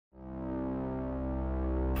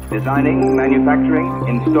Designing, manufacturing,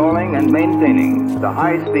 installing, and maintaining the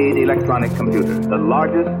high-speed electronic computer, the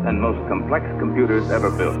largest and most complex computers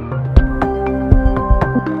ever built.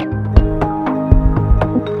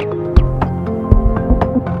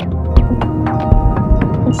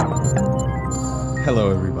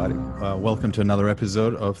 Hello, everybody. Welcome to another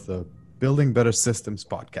episode of the Building Better Systems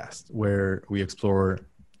podcast, where we explore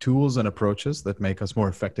tools and approaches that make us more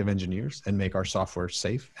effective engineers and make our software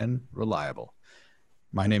safe and reliable.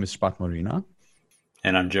 My name is Spat Morina.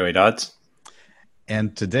 And I'm Joey Dodds.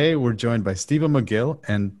 And today we're joined by Stephen McGill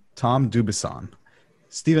and Tom Dubison.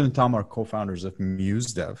 Stephen and Tom are co-founders of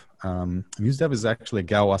MuseDev. MuseDev is actually a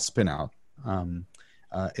Galois spinout.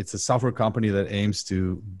 It's a software company that aims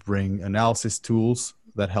to bring analysis tools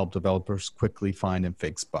that help developers quickly find and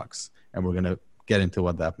fix bugs. And we're going to get into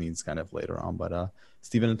what that means kind of later on. But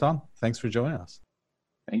Stephen and Tom, thanks for joining us.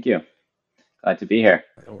 Thank you. Glad to be here.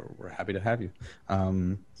 We're happy to have you.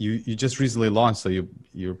 You just recently launched, so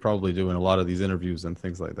you're probably doing a lot of these interviews and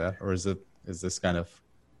things like that. Or is this kind of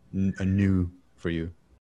a new for you?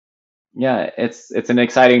 Yeah, it's an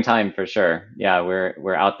exciting time for sure. Yeah,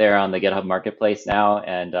 we're out there on the GitHub Marketplace now,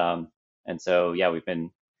 and so yeah, we've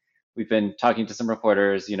been talking to some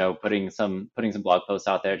reporters, putting some blog posts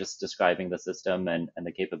out there, just describing the system and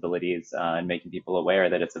the capabilities, and making people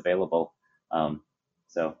aware that it's available.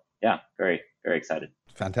 So yeah, very, very excited.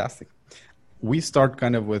 Fantastic. We start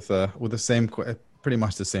kind of with the same, pretty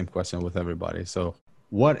much the same question with everybody. So,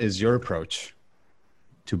 what is your approach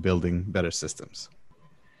to building better systems?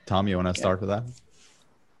 Tom, you want to start with that?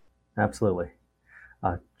 Absolutely.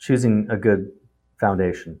 Choosing a good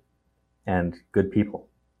foundation and good people.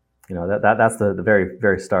 That's the very,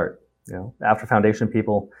 very start. After foundation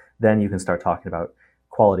people, then you can start talking about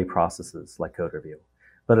quality processes like code review.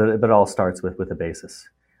 But it all starts with a basis.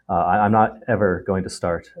 I'm not ever going to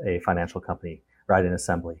start a financial company writing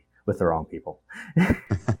assembly with the wrong people.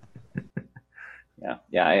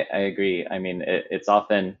 Yeah, I agree. I mean, it's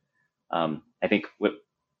often, I think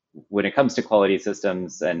when it comes to quality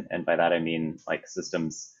systems, and by that I mean like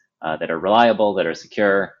systems that are reliable, that are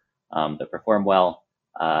secure, that perform well.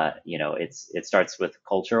 It starts with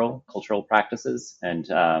cultural practices and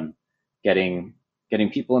getting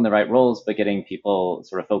people in the right roles, but getting people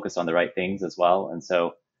sort of focused on the right things as well. And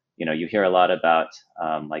so, you hear a lot about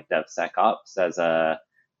like DevSecOps as a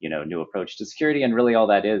new approach to security, and really all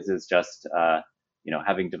that is just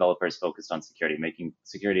having developers focused on security, making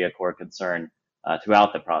security a core concern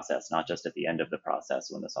throughout the process, not just at the end of the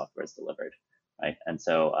process when the software is delivered, right? And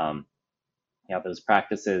so, those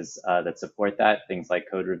practices that support that, things like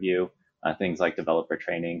code review, things like developer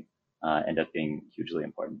training, end up being hugely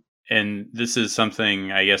important. And this is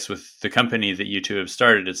something, I guess, with the company that you two have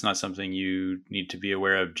started, it's not something you need to be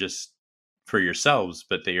aware of just for yourselves,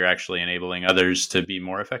 but that you're actually enabling others to be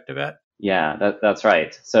more effective at? Yeah, that's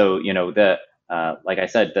right. So, like I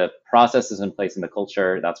said, the process is in place in the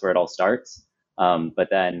culture. That's where it all starts. But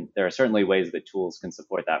then there are certainly ways that tools can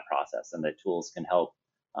support that process, and that tools can help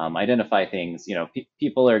identify things.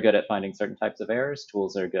 People are good at finding certain types of errors.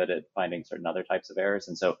 Tools are good at finding certain other types of errors.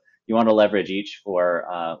 And so you want to leverage each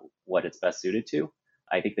for what it's best suited to.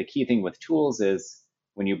 I think the key thing with tools is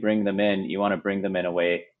when you bring them in, you want to bring them in a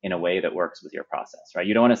way that works with your process, right?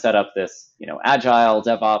 You don't want to set up this, agile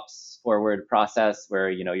DevOps forward process where,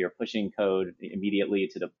 you're pushing code immediately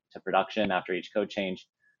to production after each code change.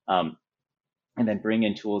 And then bring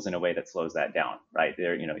in tools in a way that slows that down, right?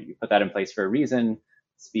 You put that in place for a reason.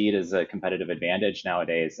 Speed is a competitive advantage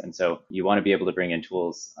nowadays. And so you want to be able to bring in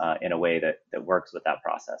tools in a way that works with that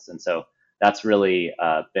process. And so that's really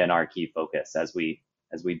been our key focus as we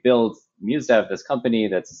build MuseDev, this company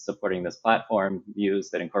that's supporting this platform, Muse,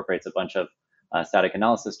 that incorporates a bunch of static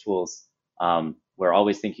analysis tools. We're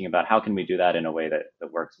always thinking about how can we do that in a way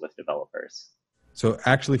that works with developers. So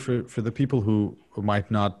actually for the people who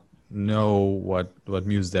might not know what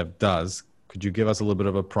MuseDev does, could you give us a little bit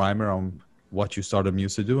of a primer on what you started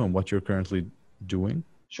Muse to do and what you're currently doing?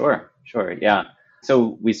 Sure. Yeah.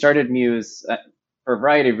 So we started Muse for a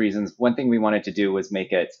variety of reasons. One thing we wanted to do was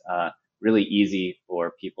make it really easy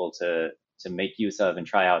for people to make use of and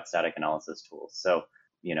try out static analysis tools. So,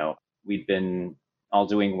 we've been all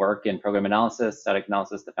doing work in program analysis, static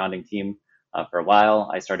analysis, the founding team for a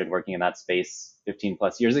while. I started working in that space 15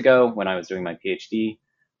 plus years ago when I was doing my PhD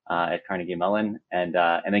at Carnegie Mellon, and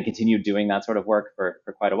then continued doing that sort of work for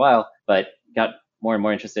quite a while, but got more and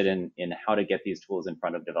more interested in how to get these tools in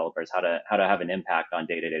front of developers, how to have an impact on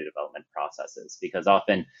day-to-day development processes. Because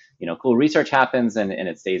often, cool research happens and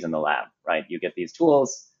it stays in the lab, right? You get these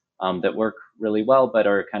tools that work really well, but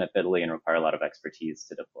are kind of fiddly and require a lot of expertise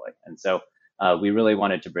to deploy. And so we really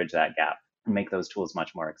wanted to bridge that gap. and make those tools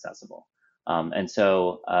much more accessible. And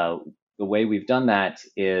so the way we've done that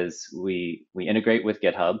is we integrate with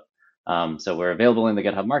GitHub. So we're available in the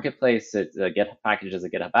GitHub Marketplace. It's a GitHub package as a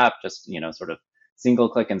GitHub app, just sort of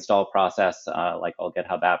single-click install process, like all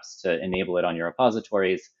GitHub apps, to enable it on your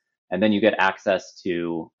repositories. And then you get access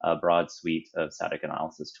to a broad suite of static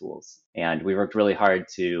analysis tools. And we worked really hard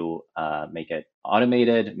to make it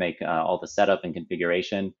automated, make all the setup and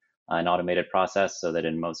configuration an automated process, so that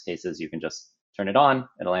in most cases you can just turn it on,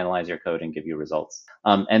 it'll analyze your code and give you results.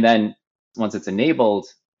 And then once it's enabled,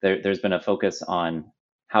 there's been a focus on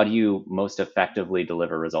how do you most effectively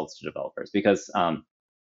deliver results to developers, because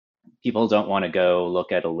people don't want to go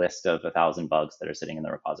look at a list of 1,000 bugs that are sitting in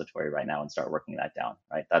the repository right now and start working that down,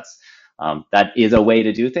 right? That is a way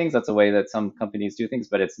to do things. That's a way that some companies do things,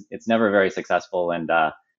 but it's never very successful and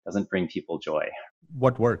doesn't bring people joy.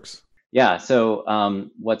 What works? Yeah, so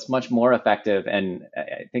what's much more effective, and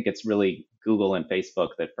I think it's really Google and Facebook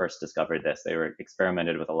that first discovered this. They were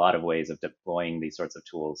experimented with a lot of ways of deploying these sorts of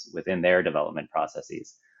tools within their development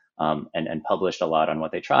processes. And published a lot on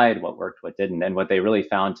what they tried, what worked, what didn't. And what they really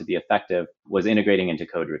found to be effective was integrating into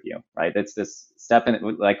code review, right? It's this step,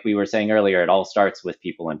 like we were saying earlier, it all starts with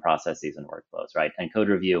people and processes and workflows, right? And code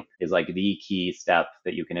review is like the key step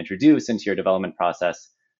that you can introduce into your development process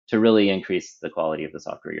to really increase the quality of the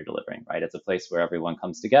software you're delivering, right? It's a place where everyone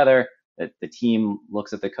comes together, that the team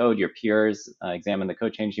looks at the code, your peers examine the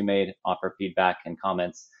code change you made, offer feedback and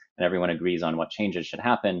comments, and everyone agrees on what changes should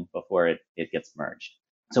happen before it gets merged.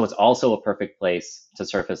 So it's also a perfect place to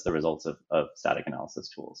surface the results of static analysis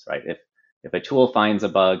tools, right? If a tool finds a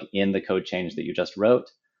bug in the code change that you just wrote,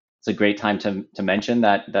 it's a great time to mention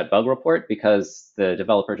that bug report, because the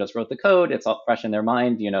developer just wrote the code. It's all fresh in their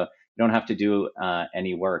mind. You don't have to do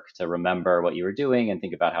any work to remember what you were doing and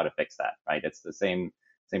think about how to fix that, right? It's the same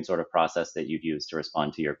sort of process that you'd use to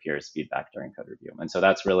respond to your peers' feedback during code review. And so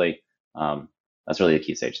that's really a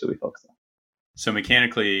key stage that we focus on. So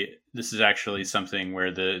mechanically, this is actually something where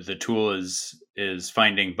the tool is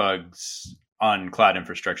finding bugs on cloud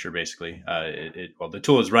infrastructure, basically. The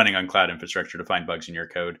tool is running on cloud infrastructure to find bugs in your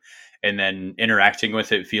code, and then interacting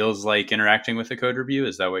with it feels like interacting with a code review.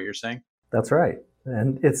 Is that what you're saying? That's right.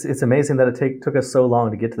 And it's amazing that it took us so long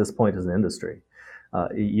to get to this point as an industry.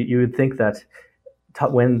 You would think that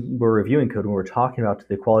when we're reviewing code, when we're talking about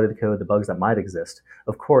the quality of the code, the bugs that might exist,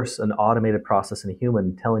 of course, an automated process and a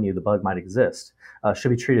human telling you the bug might exist should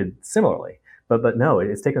be treated similarly. But no,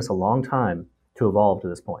 it's taken us a long time to evolve to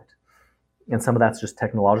this point. And some of that's just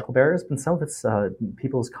technological barriers, and some of it's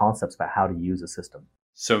people's concepts about how to use a system.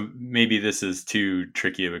 So maybe this is too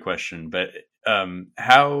tricky of a question, but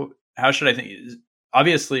how should I think?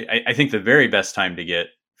 Obviously, I think the very best time to get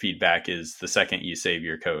feedback is the second you save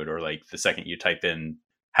your code, or like the second you type in.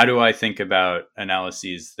 How do I think about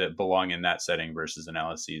analyses that belong in that setting versus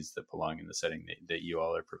analyses that belong in the setting that you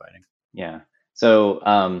all are providing? Yeah. So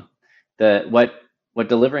what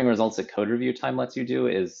delivering results at code review time lets you do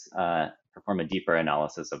is perform a deeper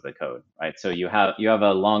analysis of the code, right? So you have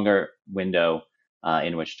a longer window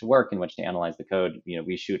in which to work, in which to analyze the code.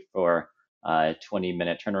 We shoot for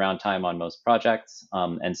 20-minute turnaround time on most projects.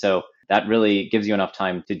 And so that really gives you enough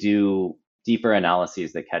time to do deeper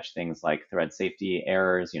analyses that catch things like thread safety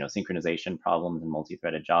errors, synchronization problems in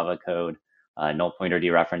multi-threaded Java code, null pointer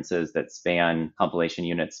dereferences that span compilation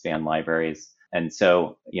units, span libraries. And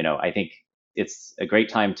so, I think it's a great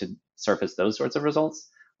time to surface those sorts of results.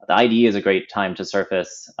 The IDE is a great time to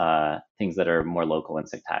surface things that are more local and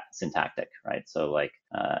syntactic, right? So like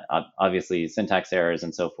obviously syntax errors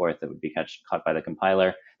and so forth that would be caught by the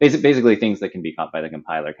compiler. Basically things that can be caught by the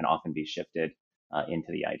compiler can often be shifted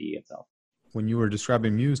into the IDE itself. When you were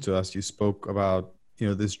describing Muse to us, you spoke about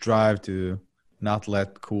this drive to not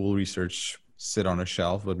let cool research sit on a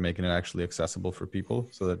shelf, but making it actually accessible for people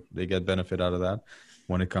so that they get benefit out of that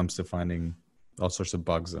when it comes to finding all sorts of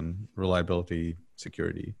bugs and reliability,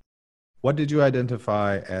 security. What did you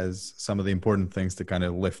identify as some of the important things to kind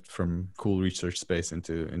of lift from cool research space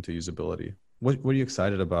into usability? What are you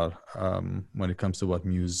excited about when it comes to what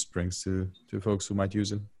Muse brings to folks who might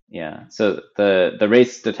use it? Yeah, so the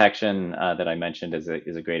race detection that I mentioned is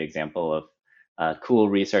a great example of cool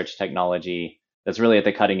research technology that's really at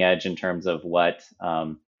the cutting edge in terms of what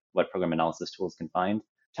program analysis tools can find.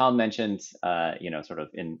 Tom mentioned, sort of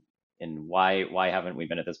in why haven't we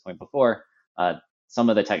been at this point before? Some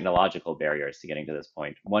of the technological barriers to getting to this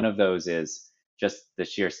point. One of those is just the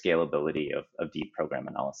sheer scalability of deep program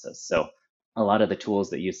analysis. So a lot of the tools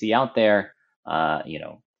that you see out there,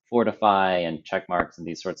 Fortify and Checkmarks and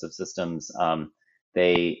these sorts of systems,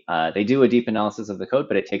 they do a deep analysis of the code,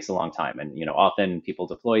 but it takes a long time. And often people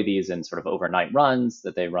deploy these in sort of overnight runs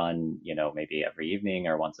that they run, maybe every evening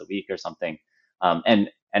or once a week or something.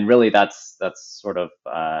 And really, that's sort of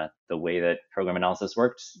the way that program analysis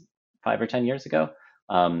worked 5 or 10 years ago.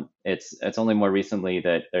 It's only more recently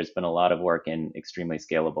that there's been a lot of work in extremely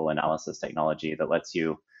scalable analysis technology that lets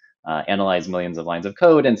you analyze millions of lines of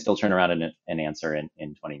code and still turn around an answer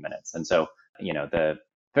in 20 minutes. And so, the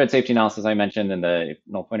thread safety analysis I mentioned and the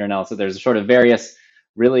null pointer analysis, there's sort of various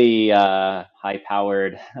really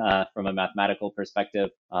high-powered, from a mathematical perspective,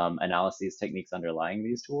 analyses techniques underlying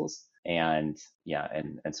these tools. And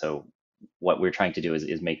so what we're trying to do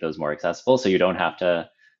is make those more accessible, so you don't have to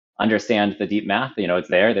understand the deep math. It's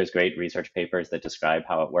there. There's great research papers that describe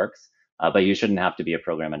how it works, but you shouldn't have to be a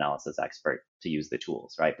program analysis expert to use the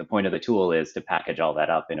tools, right? The point of the tool is to package all that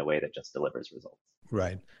up in a way that just delivers results.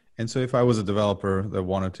 Right. And so if I was a developer that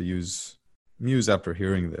wanted to use Muse after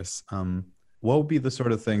hearing this, what would be the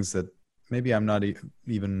sort of things that maybe I'm not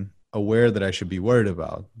even aware that I should be worried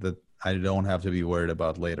about, that I don't have to be worried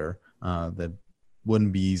about later, that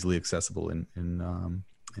wouldn't be easily accessible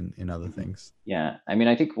in other things? Yeah, I mean,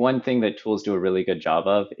 I think one thing that tools do a really good job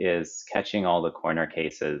of is catching all the corner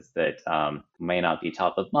cases that may not be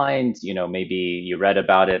top of mind. Maybe you read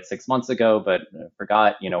about it 6 months ago, but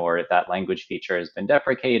forgot, or that language feature has been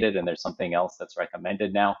deprecated and there's something else that's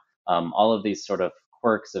recommended now. All of these sort of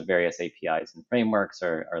quirks of various APIs and frameworks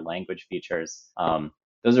or language features,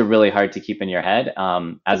 those are really hard to keep in your head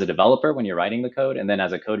as a developer when you're writing the code, and then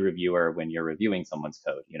as a code reviewer when you're reviewing someone's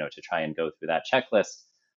code, to try and go through that checklist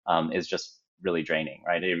is just really draining,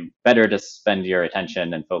 right? It's better to spend your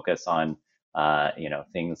attention and focus on,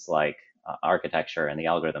 things like architecture and the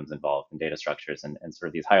algorithms involved and data structures and sort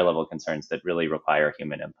of these higher level concerns that really require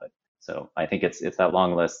human input. So I think it's that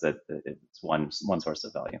long list that it's one source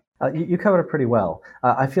of value. You covered it pretty well.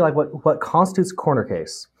 I feel like what constitutes corner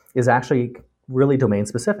case is actually really domain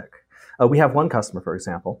specific. We have one customer, for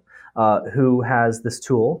example, who has this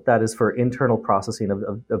tool that is for internal processing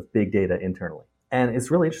of big data internally. And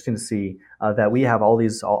it's really interesting to see that we have all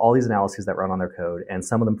these analyses that run on their code, and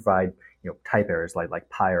some of them provide type errors like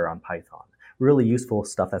pyr on Python. Really useful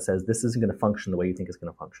stuff that says this isn't going to function the way you think it's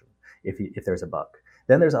going to function if there's a bug.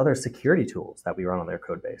 Then there's other security tools that we run on their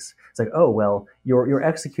code base. It's like, oh, well, you're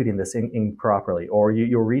executing this improperly, or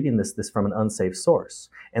you're reading this from an unsafe source,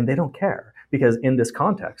 and they don't care because in this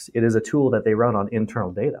context, it is a tool that they run on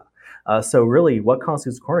internal data. So really, what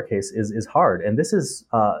constitutes a corner case is hard, and this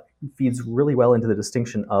feeds really well into the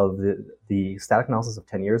distinction of the static analysis of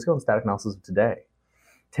 10 years ago and static analysis of today.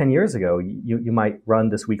 10 years ago, you might run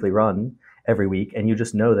this weekly run every week, and you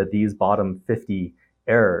just know that these bottom 50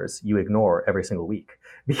 errors you ignore every single week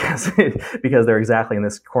because they're exactly in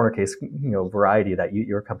this corner case variety that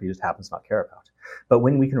your company just happens to not care about. But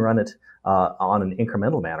when we can run it on an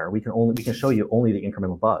incremental manner, we can show you only the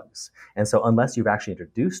incremental bugs. And so unless you've actually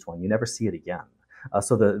introduced one, you never see it again.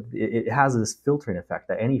 So it has this filtering effect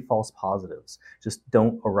that any false positives just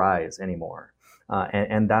don't arise anymore.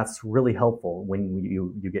 And that's really helpful when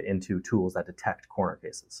you get into tools that detect corner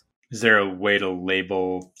cases. Is there a way to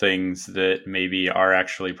label things that maybe are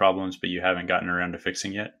actually problems, but you haven't gotten around to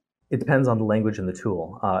fixing yet? It depends on the language and the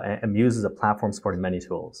tool. And Muse is a platform supporting many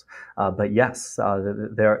tools. But yes,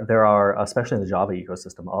 there are, especially in the Java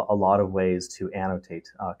ecosystem, a lot of ways to annotate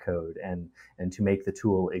code and to make the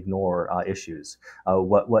tool ignore issues.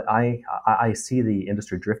 What I see the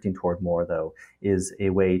industry drifting toward more, though, is a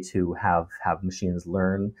way to have machines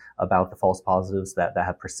learn about the false positives that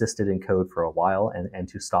have persisted in code for a while and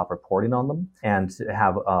to stop reporting on them, and to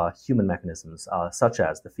have human mechanisms such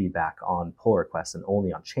as the feedback on pull requests and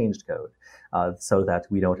only on changed code, so that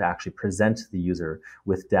we don't actually present the user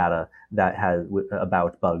with data that has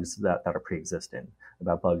about bugs that are pre-existing,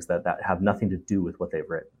 about bugs that have nothing to do with what they've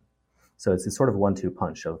written. So it's sort of a 1-2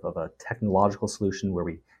 punch of a technological solution where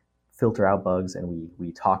we filter out bugs and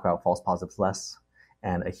we talk about false positives less,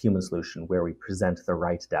 and a human solution where we present the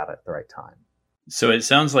right data at the right time. So it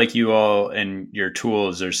sounds like you all and your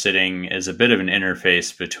tools are sitting as a bit of an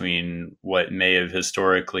interface between what may have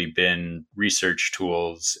historically been research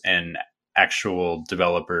tools and actual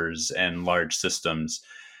developers and large systems.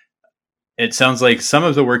 It sounds like some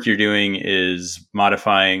of the work you're doing is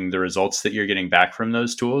modifying the results that you're getting back from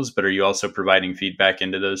those tools, but are you also providing feedback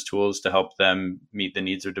into those tools to help them meet the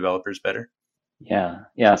needs of developers better?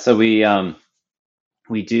 Yeah. So we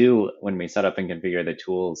do, when we set up and configure the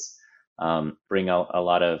tools, bring out a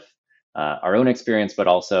lot of our own experience, but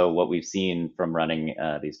also what we've seen from running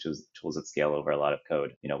these tools at scale over a lot of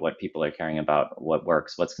code. What people are caring about, what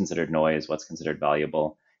works, what's considered noise, what's considered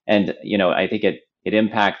valuable. And I think it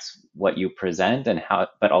impacts what you present and how,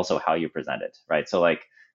 but also how you present it, right? So like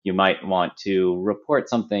you might want to report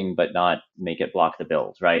something, but not make it block the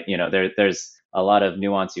build, right? There's a lot of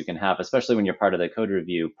nuance you can have, especially when you're part of the code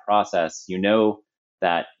review process.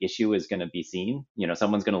 That issue is going to be seen.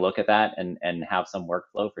 Someone's going to look at that and have some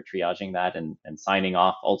workflow for triaging that and signing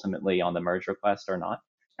off ultimately on the merge request or not.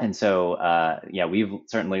 And so, yeah, we've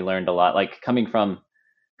certainly learned a lot, like coming from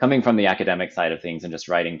the academic side of things and just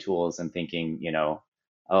writing tools and thinking,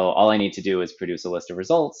 oh, all I need to do is produce a list of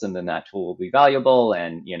results and then that tool will be valuable.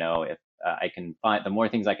 And, if I can find, the more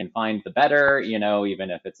things I can find, the better, even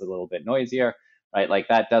if it's a little bit noisier, right? Like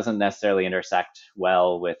that doesn't necessarily intersect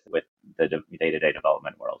well with the day-to-day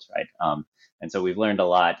development world, right? And so we've learned a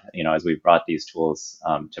lot, as we've brought these tools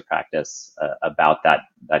to practice about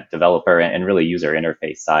that developer and really user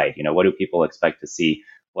interface side. What do people expect to see?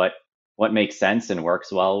 What makes sense and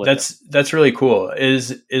works well with that's really cool.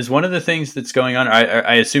 Is one of the things that's going on.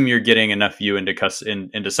 I assume you're getting enough view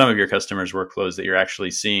into some of your customers' workflows that you're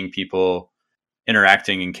actually seeing people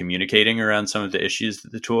interacting and communicating around some of the issues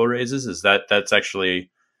that the tool raises. Is that's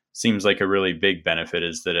actually seems like a really big benefit,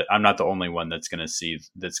 is that I'm not the only one that's going to see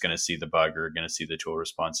the bug or going to see the tool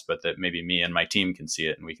response, but that maybe me and my team can see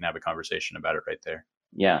it and we can have a conversation about it right there.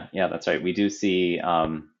 Yeah, that's right. We do see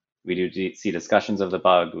discussions of the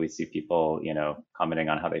bug. We see people, commenting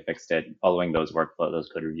on how they fixed it, following those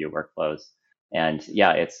code review workflows. And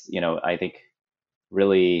yeah, it's, I think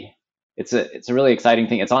really, it's a really exciting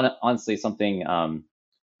thing. It's honestly something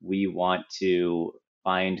we want to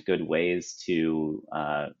find good ways to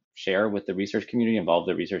share with the research community, involve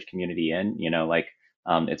the research community in.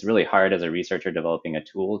 It's really hard as a researcher developing a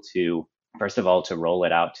tool to, first of all, to roll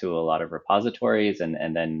it out to a lot of repositories, and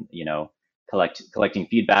then collecting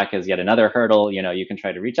feedback is yet another hurdle. You can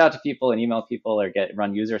try to reach out to people and email people or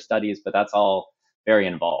run user studies, but that's all very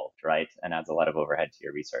involved, right? And adds a lot of overhead to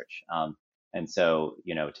your research. And so,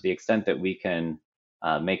 to the extent that we can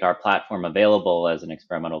make our platform available as an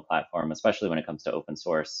experimental platform, especially when it comes to open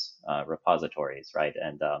source repositories, right?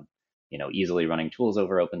 And easily running tools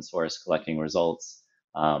over open source, collecting results,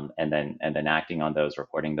 and then acting on those,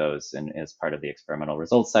 reporting those, and as part of the experimental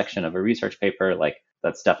results section of a research paper, like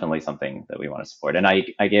that's definitely something that we want to support. And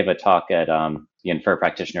I gave a talk at the Infer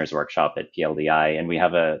Practitioners Workshop at PLDI, and we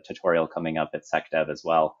have a tutorial coming up at SecDev as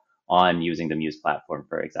well on using the Muse platform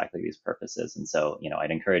for exactly these purposes. And so, I'd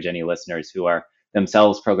encourage any listeners who are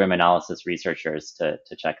themselves program analysis researchers to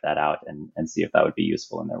check that out and see if that would be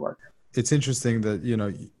useful in their work. It's interesting that,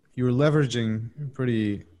 you're leveraging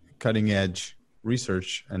pretty cutting edge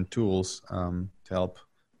research and tools to help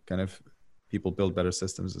kind of people build better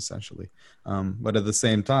systems, essentially. But at the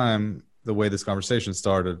same time, the way this conversation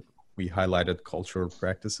started, we highlighted cultural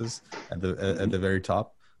practices at the very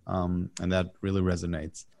top, and that really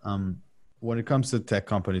resonates. When it comes to tech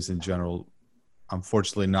companies in general,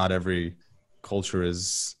 unfortunately, not every culture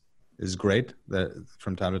is great. That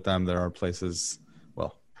from time to time there are places.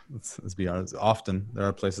 Well, let's be honest. Often there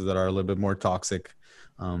are places that are a little bit more toxic,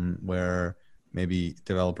 where maybe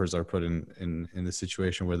developers are put in the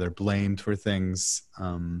situation where they're blamed for things.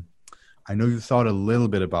 I know you thought a little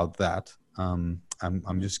bit about that. I'm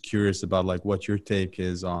just curious about like what your take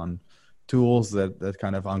is on tools that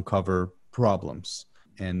kind of uncover problems,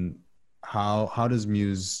 and how does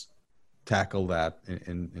Muse tackle that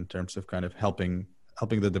in terms of kind of helping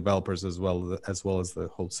the developers as well as the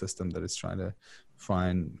whole system that it's trying to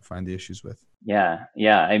find the issues with. Yeah.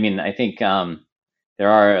 I mean, I think there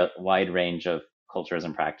are a wide range of cultures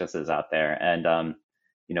and practices out there, and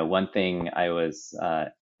one thing I was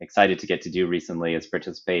excited to get to do recently is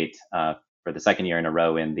participate for the second year in a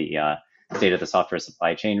row in the State of the Software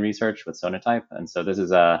Supply Chain research with Sonatype. And so this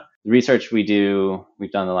is research we've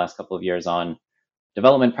done the last couple of years on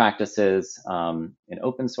development practices in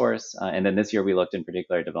open source. And then this year we looked in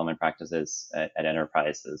particular at development practices at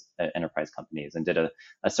enterprise companies, and did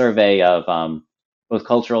a survey of both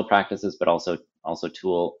cultural practices, but also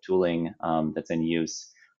tooling that's in use,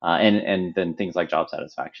 and then things like job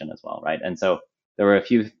satisfaction as well, right? And so there were a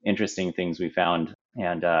few interesting things we found,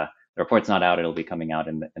 and the report's not out; it'll be coming out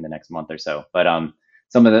in the next month or so. But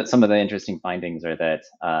some of the interesting findings are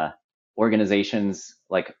that organizations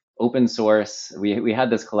like open source, we had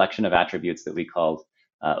this collection of attributes that we called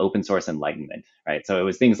open source enlightenment, right? So it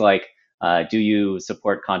was things like, do you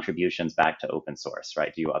support contributions back to open source,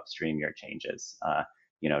 right? Do you upstream your changes?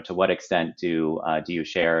 To what extent do you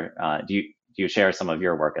share some of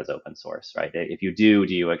your work as open source, right? If you do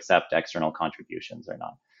you accept external contributions or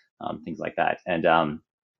not? Things like that,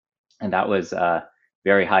 and that was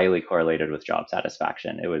very highly correlated with job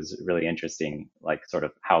satisfaction. It was really interesting, like sort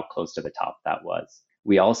of how close to the top that was.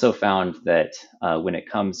 we also found that when it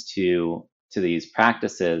comes to these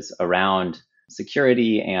practices around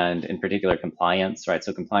security and in particular compliance, right?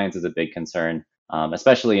 So compliance is a big concern,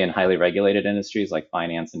 especially in highly regulated industries like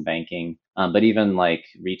finance and banking, but even like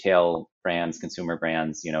retail brands, consumer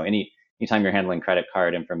brands, anytime you're handling credit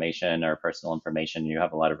card information or personal information, you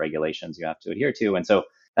have a lot of regulations you have to adhere to. And so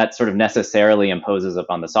that sort of necessarily imposes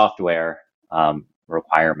upon the software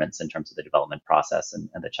requirements in terms of the development process and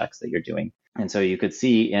the checks that you're doing. And so you could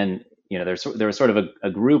see there was sort of a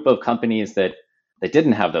group of companies that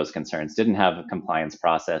didn't have those concerns, didn't have a compliance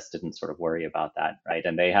process, didn't sort of worry about that, right?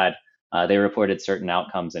 And they reported certain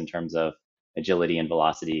outcomes in terms of agility and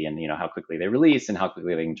velocity, and how quickly they release and how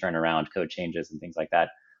quickly they can turn around code changes and things like that.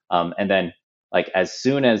 And then, like, as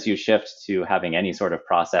soon as you shift to having any sort of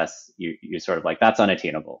process, you sort of like, that's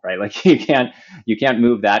unattainable, right? Like you can't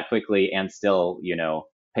move that quickly and still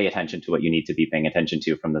pay attention to what you need to be paying attention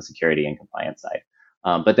to from the security and compliance side.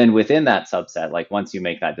 But then within that subset, like once you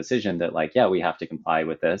make that decision that like, yeah, we have to comply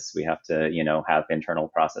with this, we have to have internal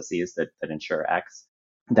processes that ensure X,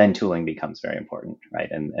 then tooling becomes very important, right?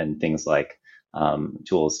 And things like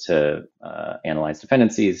tools to analyze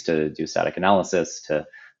dependencies, to do static analysis, to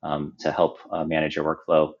help manage your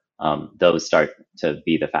workflow, those start to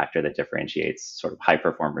be the factor that differentiates sort of high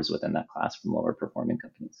performers within that class from lower performing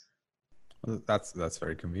companies. That's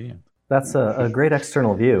very convenient. That's a great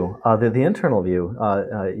external view. The internal view,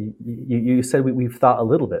 you said we've thought a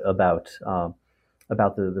little bit about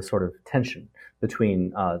the sort of tension between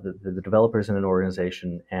the developers in an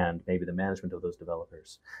organization and maybe the management of those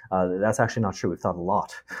developers. That's actually not true. We've thought a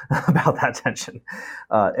lot about that tension.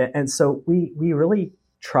 And so we really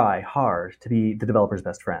try hard to be the developer's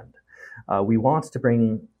best friend. We want to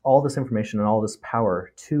bring all this information and all this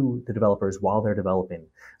power to the developers while they're developing,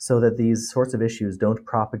 so that these sorts of issues don't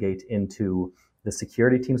propagate into the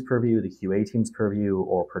security team's purview, the QA team's purview,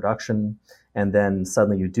 or production, and then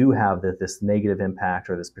suddenly you do have this negative impact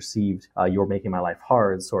or this perceived "you're making my life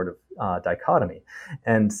hard" sort of dichotomy.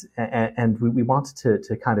 And we want to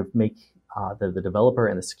kind of make the developer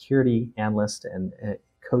and the security analyst and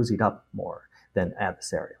cozied up more than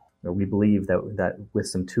adversarial. We believe that with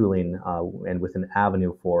some tooling and with an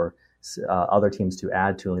avenue for other teams to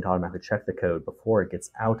add tooling to automatically check the code before it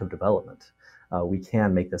gets out of development, we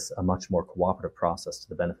can make this a much more cooperative process to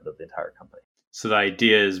the benefit of the entire company. So the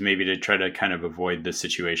idea is maybe to try to kind of avoid the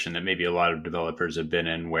situation that maybe a lot of developers have been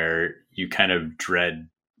in, where you kind of dread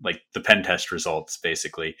like the pen test results,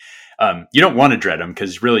 basically. You don't want to dread them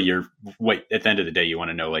because really at the end of the day, you want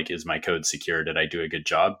to know, like, is my code secure? Did I do a good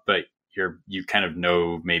job? But you kind of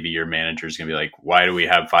know maybe your manager is going to be like, why do we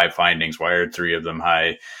have 5 findings? Why are 3 of them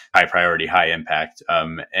high priority, high impact?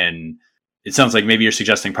 And it sounds like maybe you're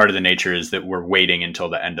suggesting part of the nature is that we're waiting until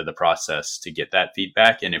the end of the process to get that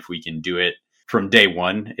feedback. And if we can do it from day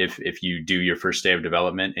one, if you do your first day of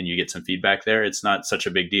development and you get some feedback there, it's not such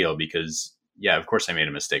a big deal because, yeah, of course I made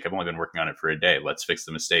a mistake. I've only been working on it for a day. Let's fix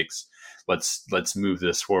the mistakes. Let's move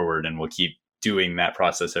this forward, and we'll keep doing that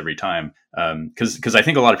process every time. Because I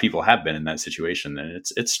think a lot of people have been in that situation, and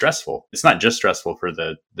it's stressful. It's not just stressful for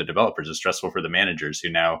the developers, it's stressful for the managers who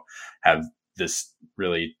now have this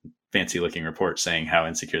really fancy looking report saying how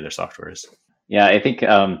insecure their software is. Yeah, I think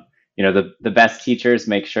the best teachers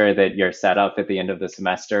make sure that you're set up at the end of the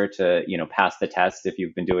semester to pass the test if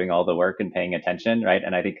you've been doing all the work and paying attention, right?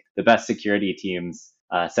 And I think the best security teams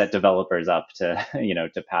set developers up to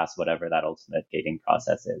to pass whatever that ultimate gating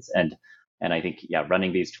process is. And I think, yeah,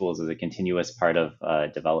 running these tools as a continuous part of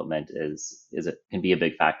development can be a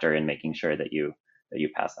big factor in making sure that you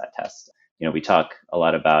pass that test. We talk a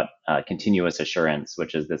lot about continuous assurance,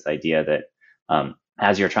 which is this idea that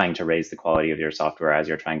as you're trying to raise the quality of your software, as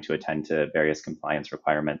you're trying to attend to various compliance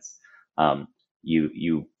requirements,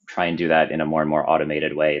 you try and do that in a more and more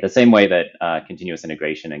automated way. The same way that continuous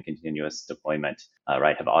integration and continuous deployment,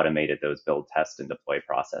 right, have automated those build, test, and deploy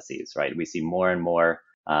processes, right? We see more and more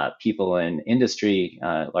people in industry,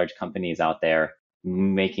 large companies out there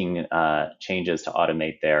making changes to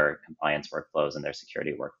automate their compliance workflows and their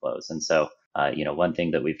security workflows. And so, one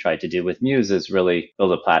thing that we've tried to do with Muse is really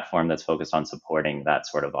build a platform that's focused on supporting that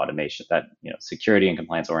sort of automation, that security and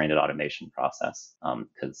compliance oriented automation process.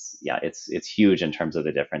 Because it's huge in terms of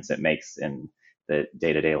the difference it makes in the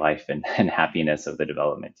day-to-day life and happiness of the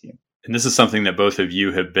development team. And this is something that both of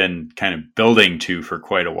you have been kind of building to for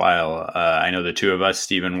quite a while. I know the two of us,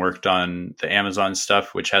 Stephen, worked on the Amazon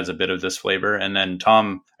stuff, which has a bit of this flavor. And then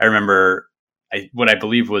Tom, I remember what I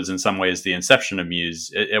believe was in some ways the inception of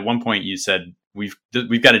Muse. At one point you said, we've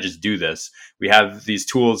got to just do this. We have these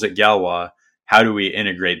tools at Galois. How do we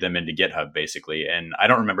integrate them into GitHub, basically? And I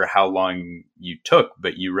don't remember how long you took,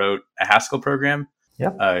 but you wrote a Haskell program.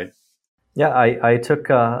 Yeah. I took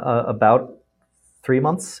about 3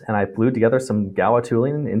 months and I glued together some Gawa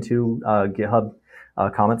tooling into GitHub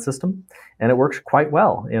comment system, and it works quite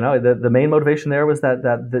well. The main motivation there was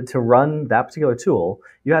that to run that particular tool,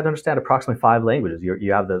 you had to understand approximately 5 languages.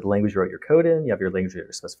 You have the language you wrote your code in, you have your language you wrote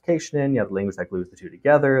your specification in, you have the language that glues the two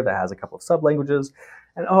together, that has a couple of sub languages,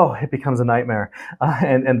 and it becomes a nightmare.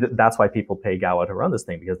 And that's why people pay Gawa to run this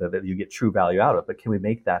thing, because you get true value out of it. But can we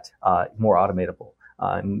make that more automatable?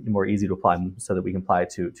 More easy to apply, so that we can apply it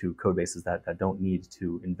to code bases that don't need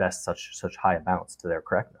to invest such high amounts to their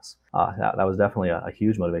correctness. That was definitely a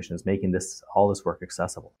huge motivation, is making all this work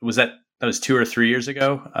accessible. That was 2 or 3 years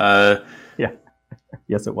ago? Yeah.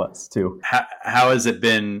 Yes, it was too. How has it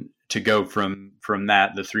been to go from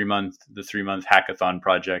that, the 3-month hackathon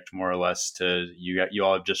project, more or less, to you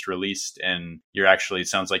all have just released, and you're actually,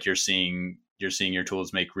 sounds like you're seeing your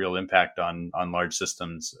tools make real impact on large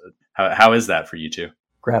systems. How is that for you two?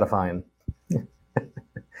 Gratifying,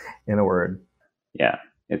 in a word. Yeah,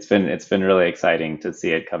 it's been really exciting to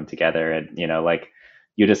see it come together, and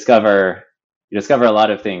you discover a lot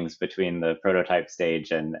of things between the prototype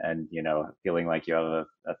stage and feeling like you have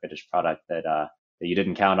a finished product that you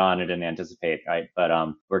didn't count on or didn't anticipate, right? But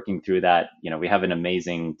working through that, we have an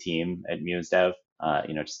amazing team at MuseDev.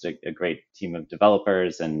 Just a great team of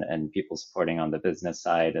developers and people supporting on the business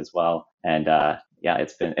side as well. And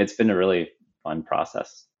it's been a really fun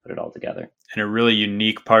process to put it all together. And a really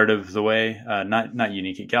unique part of the way, not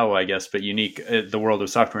unique at Galwa, I guess, but unique the world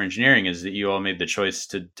of software engineering, is that you all made the choice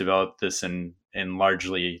to develop this in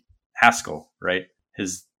largely Haskell, right?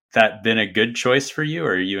 Has that been a good choice for you?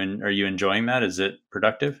 Or are you enjoying that? Is it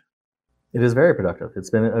productive? It is very productive.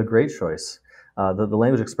 It's been a great choice. The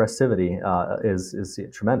language expressivity is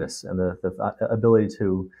tremendous, and the ability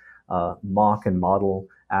to mock and model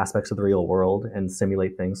aspects of the real world and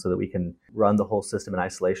simulate things so that we can run the whole system in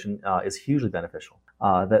isolation is hugely beneficial.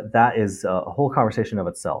 That is a whole conversation of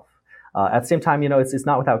itself. At the same time, it's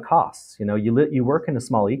not without costs. You work in a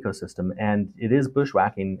small ecosystem, and it is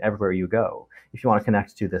bushwhacking everywhere you go. If you want to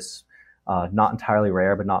connect to this not entirely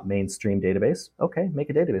rare but not mainstream database, okay, make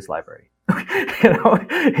a database library.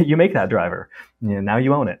 You make that driver. Now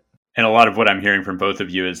you own it. And a lot of what I'm hearing from both of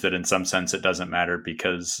you is that in some sense it doesn't matter,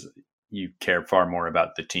 because you care far more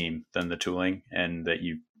about the team than the tooling, and that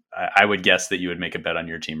I would guess that you would make a bet on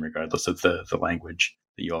your team regardless of the language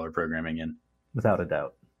that you all are programming in. Without a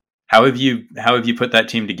doubt. How have you put that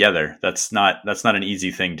team together? That's not an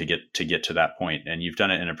easy thing to get to that point, and you've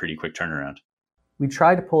done it in a pretty quick turnaround. We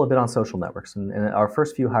tried to pull a bit on social networks, and our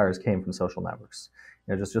first few hires came from social networks.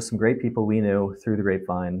 Just some great people we knew through the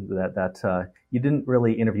grapevine that you didn't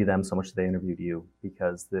really interview them so much as they interviewed you,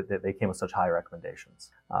 because they came with such high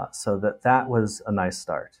recommendations. So that was a nice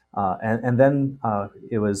start. And then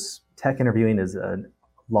it was, tech interviewing is a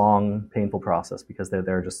long, painful process, because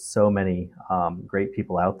there are just so many great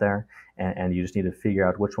people out there, and you just need to figure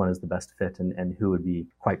out which one is the best fit and who would be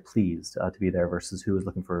quite pleased to be there versus who is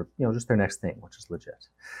looking for just their next thing, which is legit.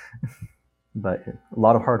 But a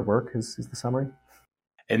lot of hard work is the summary.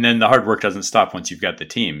 And then the hard work doesn't stop once you've got the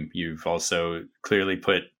team. You've also clearly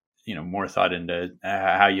put more thought into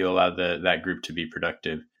how you allow that group to be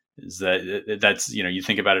productive. Is that's you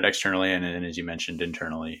think about it externally, and as you mentioned,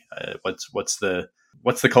 internally. What's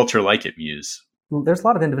the culture like at Muse? Well, there's a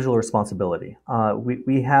lot of individual responsibility.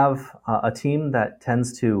 We have a team that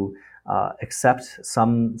tends to accept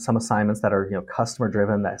some assignments that are customer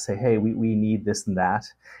driven, that say, hey, we need this and that,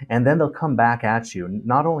 and then they'll come back at you,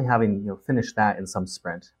 not only having finished that in some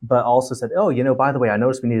sprint, but also said, oh, by the way, I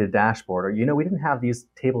noticed we need a dashboard, or we didn't have these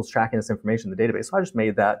tables tracking this information in the database, so I just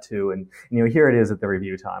made that too, and here it is at the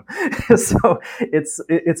review time. So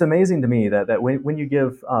it's amazing to me that when you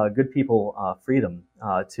give good people freedom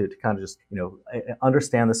to kind of just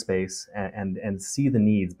understand the space and see the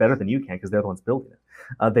needs better than you can, because they're the ones building it.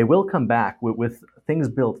 They will come back with things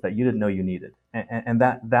built that you didn't know you needed, and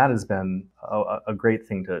that has been a great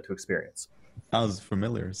thing to experience. Sounds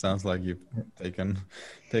familiar. Sounds like you've taken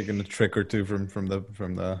a trick or two from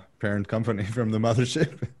the parent company, from the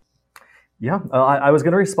mothership. Yeah, I was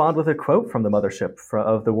going to respond with a quote from the mothership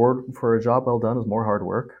of the word for a job well done is more hard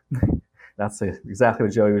work. That's exactly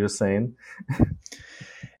what Joey was just saying.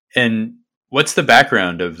 And what's the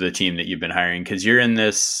background of the team that you've been hiring? Because you're in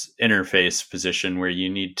this interface position where you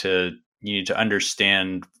need to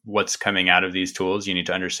understand what's coming out of these tools. You need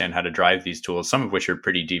to understand how to drive these tools, some of which are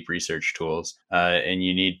pretty deep research tools, and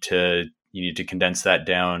you need to condense that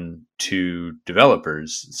down to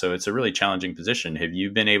developers. So it's a really challenging position. Have you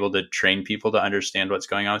been able to train people to understand what's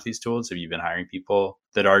going on with these tools? Have you been hiring people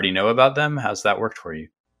that already know about them? How's that worked for you?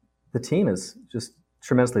 The team is just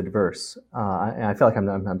tremendously diverse. I feel like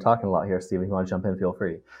I'm talking a lot here, Steve. If you want to jump in, feel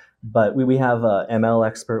free. But we have a ML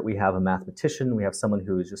expert, we have a mathematician, we have someone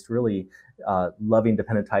who is just really loving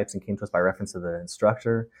dependent types and came to us by reference of the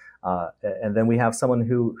instructor. And then we have someone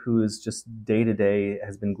who is just day to day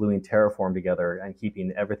has been gluing Terraform together and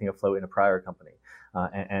keeping everything afloat in a prior company.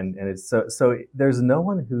 And it's so there's no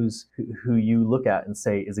one who you look at and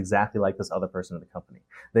say is exactly like this other person in the company.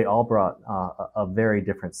 They all brought a very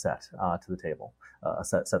different set to the table, a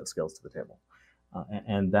set of skills to the table,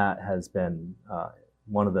 and that has been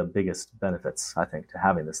one of the biggest benefits, I think, to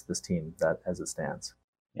having this team that as it stands.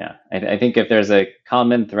 Yeah, I think if there's a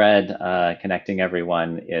common thread connecting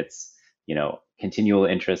everyone, it's continual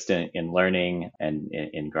interest in learning and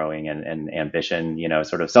in growing and ambition.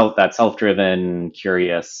 Sort of self-driven,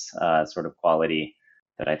 curious sort of quality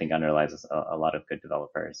that I think underlies a lot of good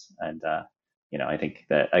developers. And I think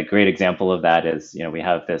that a great example of that is we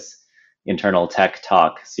have this internal tech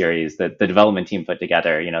talk series that the development team put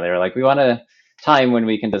together. They were like, we want a time when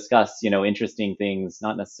we can discuss interesting things,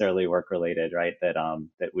 not necessarily work related, right,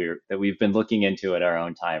 that we've been looking into at our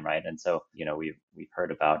own time, right? And so we've heard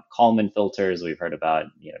about Kalman filters, we've heard about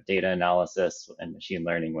data analysis and machine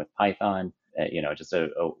learning with Python, just a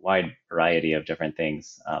wide variety of different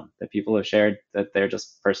things that people have shared that they're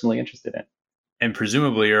just personally interested in. And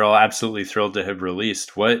presumably you're all absolutely thrilled to have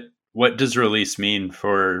released. What does release mean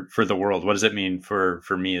for the world? What does it mean for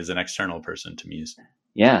me as an external person to Muse?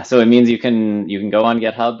 Yeah, so it means you can go on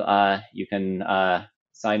GitHub. You can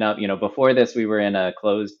sign up. Before this, we were in a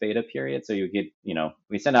closed beta period, so you get,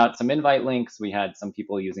 we sent out some invite links. We had some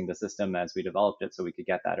people using the system as we developed it, so we could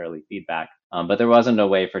get that early feedback. But there wasn't a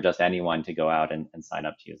way for just anyone to go out and sign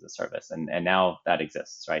up to use the service, and now that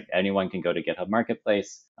exists, right? Anyone can go to GitHub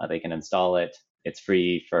Marketplace. They can install it. It's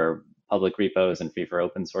free for public repos and free for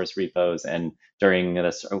open source repos. And during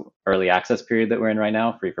this early access period that we're in right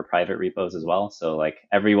now, free for private repos as well. So like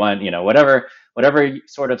everyone, whatever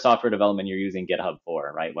sort of software development you're using GitHub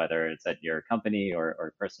for, right? Whether it's at your company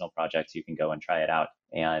or personal projects, you can go and try it out.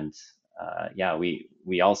 And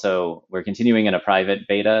we're continuing in a private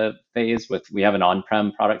beta phase we have an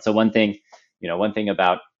on-prem product. So one thing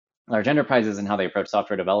about large enterprises and how they approach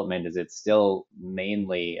software development is it's still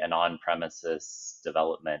mainly an on-premises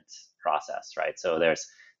development process, right? So there's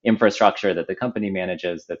infrastructure that the company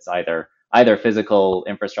manages that's either physical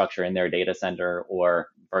infrastructure in their data center or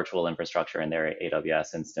virtual infrastructure in their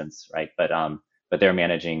AWS instance, right? But they're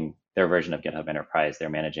managing their version of GitHub Enterprise. They're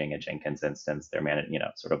managing a Jenkins instance. They're managing,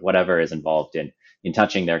 sort of whatever is involved in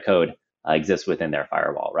touching their code exists within their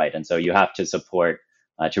firewall, right? And so you have to support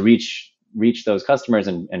to reach those customers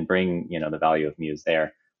and bring the value of Muse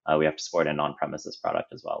there. We have to support an on-premises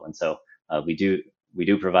product as well. And so we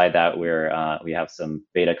do provide that. We have some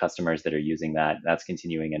beta customers that are using that. That's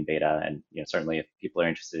continuing in beta, and certainly if people are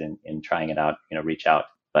interested in trying it out, reach out.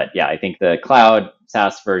 But yeah, I think the cloud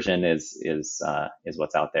SaaS version is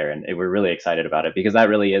what's out there, and we're really excited about it because that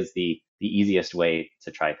really is the easiest way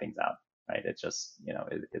to try things out. Right? It's just,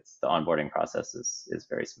 it's the onboarding process is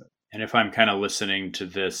very smooth. And if I'm kind of listening to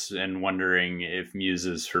this and wondering if Muse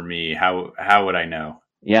is for me, how would I know?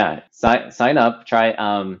 Yeah, sign up, try.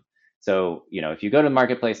 So, if you go to the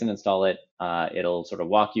marketplace and install it, it'll sort of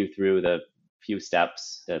walk you through the few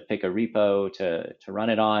steps to pick a repo to run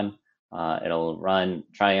it on. It'll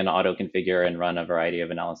try and auto configure and run a variety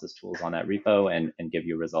of analysis tools on that repo and give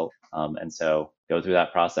you results. And so go through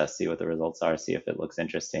that process, see what the results are, see if it looks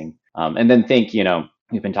interesting. And then think,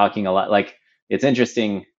 we've been talking a lot, like it's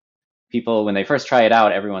interesting. People, when they first try it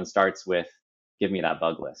out, everyone starts with, give me that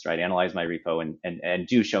bug list, right? Analyze my repo and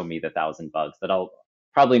do show me the 1,000 bugs that I'll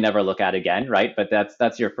probably never look at again, right? But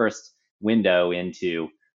that's your first window into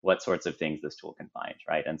what sorts of things this tool can find,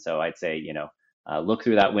 right? And so I'd say, look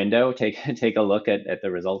through that window, take a look at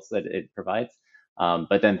the results that it provides,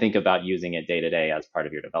 but then think about using it day to day as part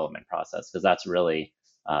of your development process, because that's really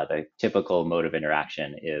the typical mode of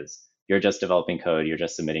interaction is you're just developing code, you're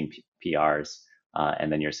just submitting PRs,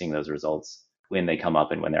 and then you're seeing those results when they come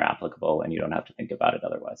up and when they're applicable, and you don't have to think about it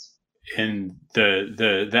otherwise. And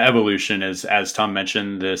the evolution is, as Tom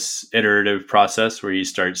mentioned, this iterative process where you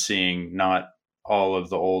start seeing not all of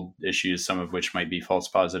the old issues, some of which might be false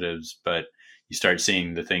positives, but you start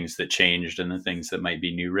seeing the things that changed and the things that might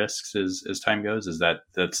be new risks as time goes.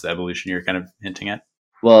 That's the evolution you're kind of hinting at?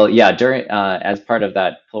 Well, yeah, during as part of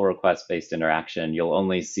that pull request based interaction, you'll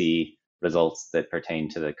only see results that pertain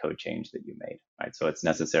to the code change that you made, right? So it's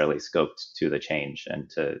necessarily scoped to the change and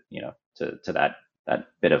to that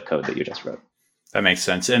bit of code that you just wrote. That makes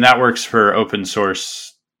sense. And that works for open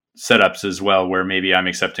source setups as well, where maybe I'm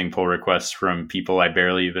accepting pull requests from people I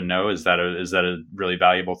barely even know. Is that a really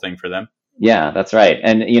valuable thing for them? Yeah, that's right.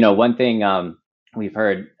 And one thing we've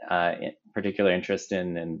heard particular interest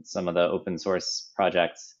in some of the open source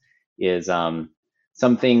projects is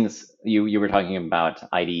some things you were talking about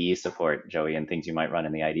IDE support, Joey, and things you might run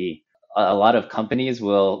in the IDE. A lot of companies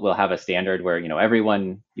will have a standard where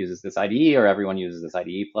everyone uses this IDE or everyone uses this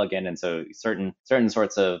IDE plugin, and so certain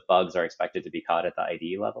sorts of bugs are expected to be caught at the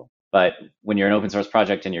IDE level. But when you're an open source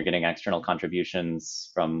project and you're getting external contributions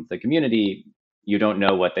from the community, you don't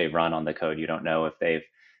know what they've run on the code. You don't know if they've,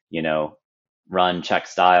 run check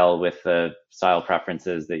style with the style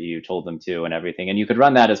preferences that you told them to and everything. And you could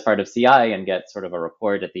run that as part of CI and get sort of a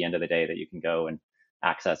report at the end of the day that you can go and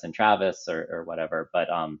access in Travis or whatever. But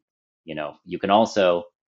you can also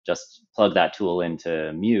just plug that tool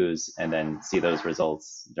into Muse and then see those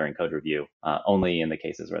results during code review, only in the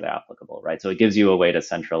cases where they're applicable, right? So it gives you a way to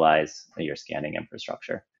centralize your scanning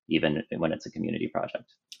infrastructure, even when it's a community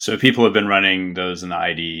project. So if people have been running those in the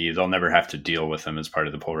IDE, they'll never have to deal with them as part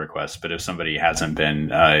of the pull request. But if somebody hasn't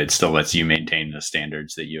been, it still lets you maintain the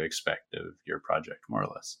standards that you expect of your project, more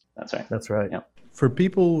or less. That's right. That's right. Yeah. For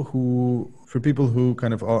people who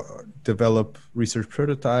kind of develop research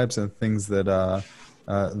prototypes and things that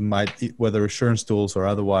might, whether assurance tools or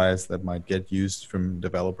otherwise, that might get used from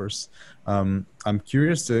developers, I'm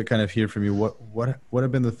curious to kind of hear from you what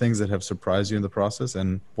have been the things that have surprised you in the process,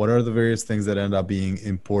 and what are the various things that end up being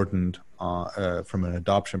important from an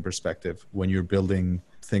adoption perspective when you're building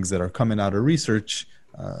things that are coming out of research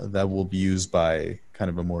that will be used by kind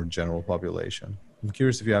of a more general population. I'm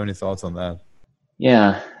curious if you have any thoughts on that.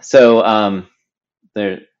 Yeah. So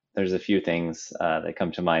there's a few things that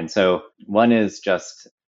come to mind. So one is just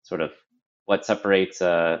sort of what separates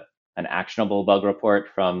an actionable bug report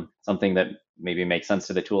from something that maybe makes sense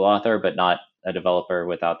to the tool author, but not a developer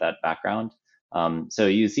without that background. So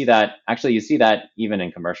you see that even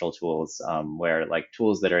in commercial tools, where like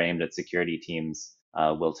tools that are aimed at security teams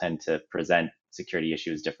will tend to present security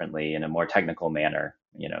issues differently in a more technical manner,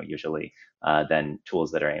 usually than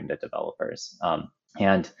tools that are aimed at developers.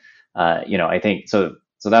 I think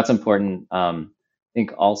so that's important. I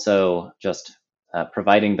think also just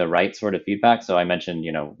providing the right sort of feedback. So I mentioned,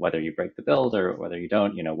 whether you break the build or whether you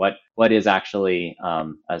don't, what is actually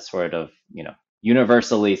a sort of,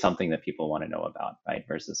 universally something that people want to know about, right?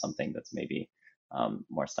 Versus something that's maybe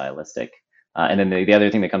more stylistic. And then the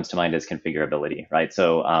other thing that comes to mind is configurability, right?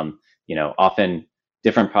 So, often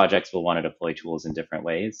different projects will want to deploy tools in different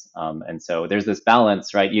ways. And so there's this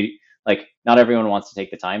balance, right? Not everyone wants to take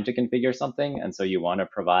the time to configure something. And so you want to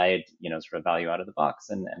provide, sort of value out of the box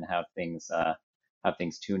and have things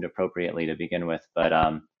tuned appropriately to begin with. But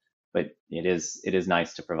it is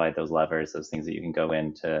nice to provide those levers, those things that you can go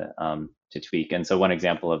in to tweak. And so one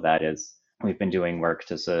example of that is we've been doing work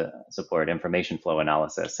to support information flow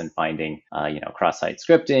analysis and finding, cross-site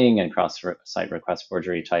scripting and cross-site request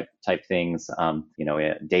forgery type things,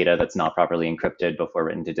 data that's not properly encrypted before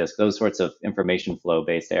written to disk. Those sorts of information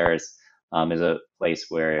flow-based errors is a place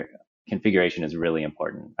where configuration is really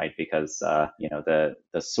important, right? Because the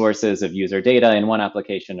sources of user data in one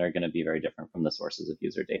application are going to be very different from the sources of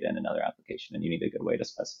user data in another application, and you need a good way to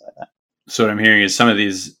specify that. So what I'm hearing is some of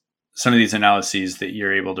these analyses that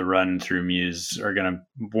you're able to run through Muse are going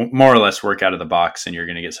to more or less work out of the box, and you're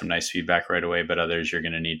going to get some nice feedback right away. But others you're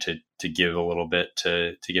going to need to give a little bit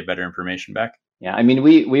to get better information back. Yeah, I mean,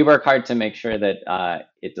 we work hard to make sure that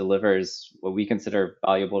it delivers what we consider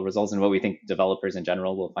valuable results and what we think developers in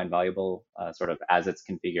general will find valuable, sort of as it's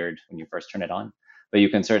configured when you first turn it on. But you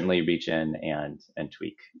can certainly reach in and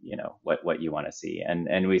tweak, what you want to see,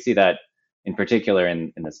 and we see that in particular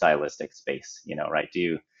in the stylistic space, right?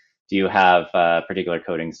 Do you have a particular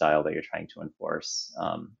coding style that you're trying to enforce?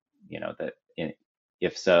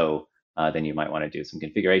 If so, then you might want to do some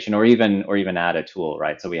configuration or even add a tool,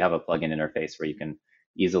 right? So we have a plugin interface where you can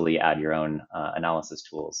easily add your own analysis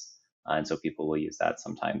tools. And so people will use that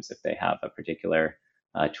sometimes if they have a particular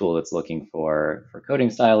tool that's looking for coding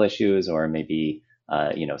style issues, or maybe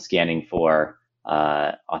scanning for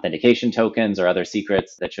authentication tokens or other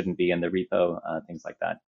secrets that shouldn't be in the repo, things like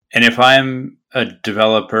that. And if I'm a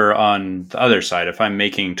developer on the other side, if I'm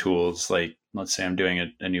making tools, like let's say I'm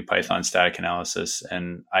doing a new Python static analysis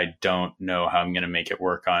and I don't know how I'm going to make it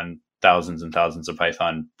work on thousands and thousands of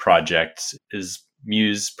Python projects, is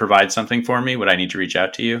Muse provide something for me? Would I need to reach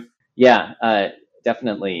out to you? Yeah,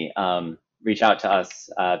 definitely. Reach out to us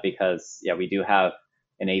because we do have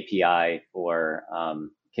an API for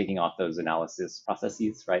kicking off those analysis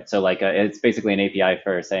processes, right? So it's basically an API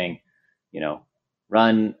for saying,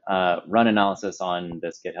 run analysis on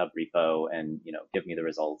this GitHub repo and give me the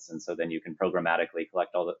results. And so then you can programmatically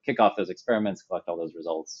kick off those experiments, collect all those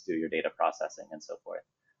results, do your data processing and so forth.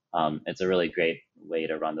 It's a really great way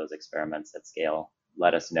to run those experiments at scale.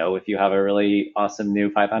 Let us know if you have a really awesome new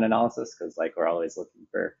Python analysis, because like we're always looking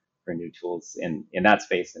for new tools in that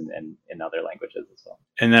space and in other languages as well.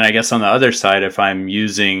 And then I guess on the other side, if I'm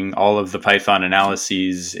using all of the Python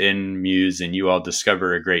analyses in Muse and you all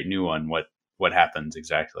discover a great new one, what happens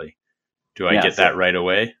exactly? Do I get that right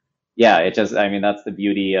away? Yeah, that's the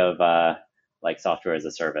beauty of like software as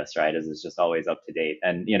a service, right? Is it's just always up to date.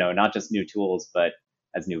 And, not just new tools, but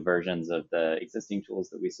as new versions of the existing tools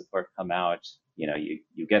that we support come out,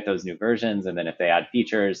 you get those new versions. And then if they add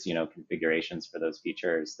features, configurations for those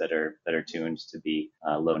features that are tuned to be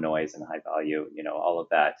low noise and high value, all of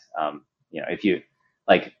that. If you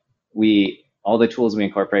like, all the tools we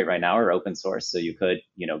incorporate right now are open source. So you could,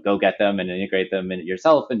 go get them and integrate them in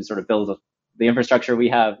yourself and sort of build the infrastructure we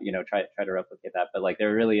have, try to replicate that. But like,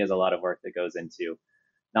 there really is a lot of work that goes into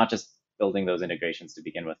not just building those integrations to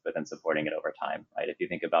begin with, but then supporting it over time, right? If you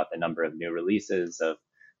think about the number of new releases of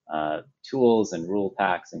tools and rule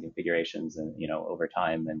packs and configurations and, over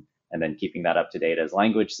time, and then keeping that up to date as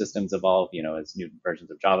language systems evolve, as new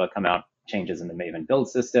versions of Java come out, changes in the Maven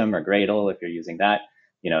build system or Gradle, if you're using that,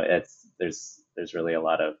 there's really a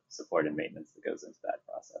lot of support and maintenance that goes into that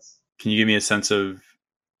process. Can you give me a sense of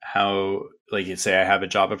how, like, you say I have a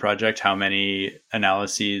Java project, how many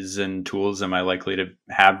analyses and tools am I likely to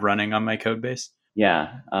have running on my code base?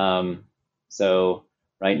 Yeah. So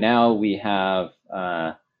right now we have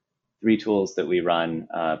 3 tools that we run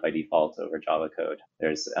by default over Java code.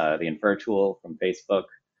 There's the Infer tool from Facebook.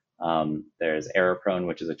 There's ErrorProne,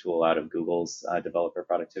 which is a tool out of Google's developer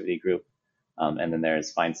productivity group. And then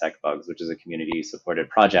there's FindSecBugs, which is a community-supported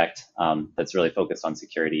project that's really focused on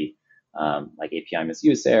security, like API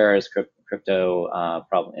misuse errors, crypto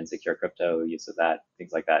problem, insecure crypto use of that,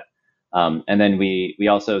 things like that. And then we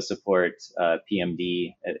also support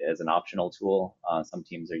PMD as an optional tool. Some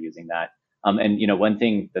teams are using that. And one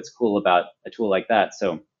thing that's cool about a tool like that,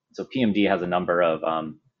 so PMD has a number of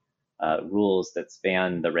rules that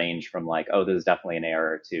span the range from like, oh, this is definitely an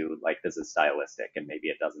error, to like, this is stylistic and maybe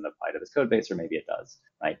it doesn't apply to this code base, or maybe it does,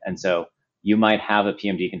 right? And so you might have a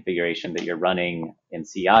PMD configuration that you're running in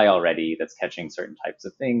CI already that's catching certain types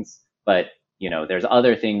of things, but there's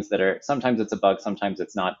other things that are, sometimes it's a bug, sometimes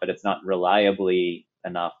it's not, but it's not reliably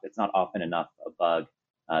enough. It's not often enough a bug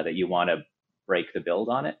that you want to break the build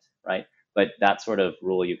on it, right? But that sort of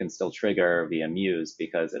rule you can still trigger via Muse,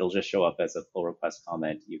 because it'll just show up as a pull request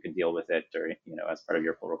comment. You can deal with it, or as part of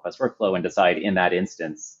your pull request workflow, and decide in that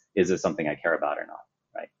instance, is this something I care about or not,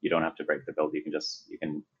 right? You don't have to break the build. You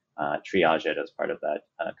can triage it as part of that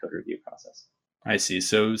code review process. I see.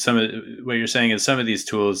 So what you're saying is some of these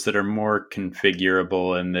tools that are more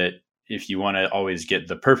configurable, and that if you want to always get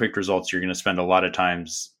the perfect results, you're going to spend a lot of time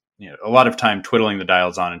twiddling the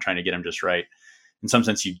dials on and trying to get them just right. In some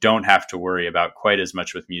sense, you don't have to worry about quite as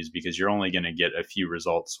much with Muse, because you're only going to get a few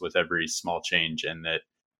results with every small change, and that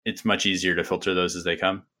it's much easier to filter those as they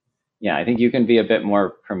come. Yeah, I think you can be a bit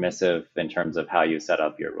more permissive in terms of how you set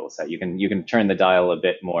up your rule set. You can turn the dial a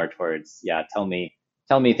bit more towards, tell me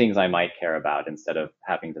things I might care about, instead of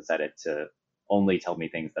having to set it to only tell me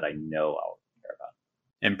things that I know I'll care about.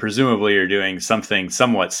 And presumably you're doing something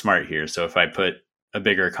somewhat smart here. So if I put a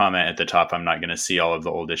bigger comment at the top, I'm not going to see all of the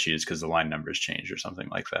old issues because the line numbers change or something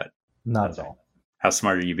like that. Not at all. How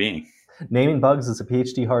smart are you being? Naming bugs is a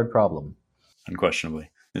PhD hard problem. Unquestionably.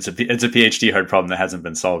 It's a PhD hard problem that hasn't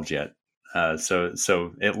been solved yet.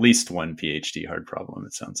 So at least one PhD hard problem,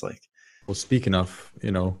 it sounds like. Well, speaking of,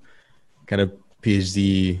 kind of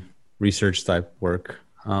PhD research type work,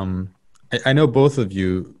 I know both of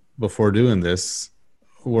you, before doing this,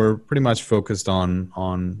 were pretty much focused on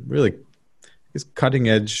really cutting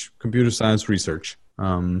edge computer science research,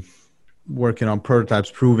 working on prototypes,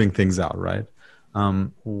 proving things out, right?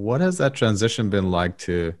 What has that transition been like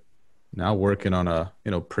to now working on a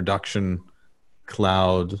production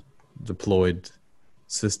cloud deployed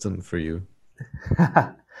system for you?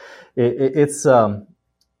 It's been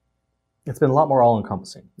a lot more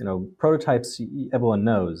all-encompassing. Prototypes, everyone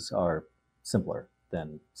knows, are simpler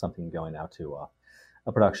than something going out to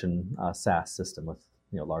a production SaaS system with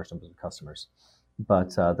large numbers of customers. But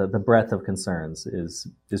the breadth of concerns is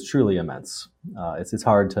truly immense. It's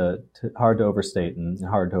hard to overstate and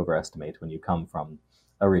hard to overestimate when you come from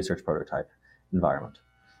a research prototype environment.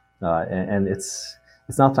 And it's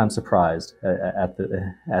not that I'm surprised at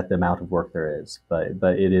the amount of work there is, but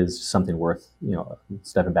it is something worth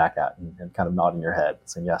stepping back at and kind of nodding your head,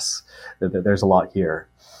 saying yes, there's a lot here.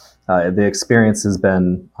 The experience has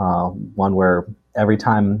been one where every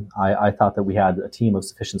time I thought that we had a team of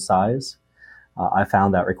sufficient size, I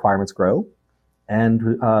found that requirements grow,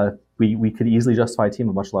 and we could easily justify a team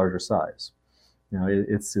of much larger size.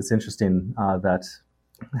 It's interesting that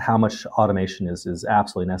how much automation is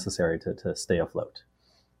absolutely necessary to stay afloat.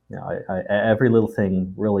 Every little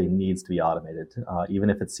thing really needs to be automated, even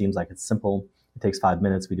if it seems like it's simple. It takes 5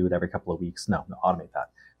 minutes. We do it every couple of weeks. No, automate that.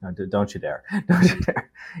 No, don't you dare! Don't you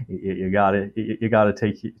dare! You got to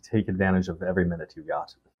take advantage of every minute you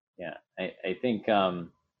got. Yeah, I think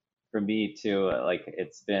for me too, like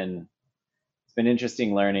it's been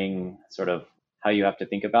interesting learning sort of how you have to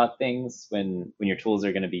think about things when your tools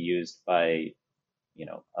are going to be used by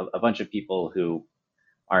a bunch of people who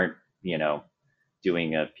aren't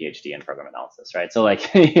doing a PhD in program analysis, right? So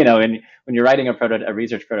like when you're writing a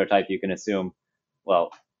research prototype, you can assume,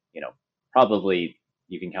 well, probably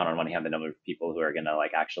you can count on one hand the number of people who are going to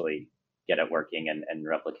like actually get it working and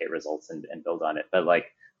replicate results and build on it. But like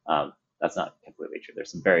that's not completely true.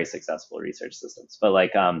 There's some very successful research systems. But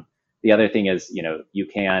like the other thing is, you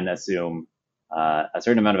can assume a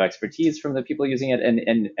certain amount of expertise from the people using it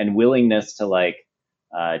and willingness to like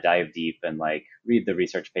dive deep and like read the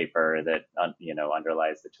research paper that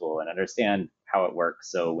underlies the tool and understand how it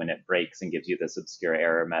works. So when it breaks and gives you this obscure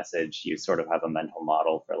error message, you sort of have a mental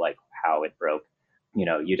model for like how it broke.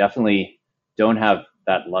 You definitely don't have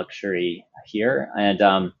that luxury here.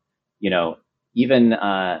 And even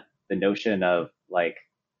the notion of like,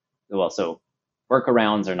 so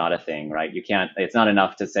workarounds are not a thing, right? It's not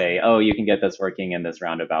enough to say, oh, you can get this working in this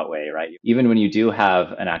roundabout way, right? Even when you do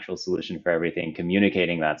have an actual solution for everything,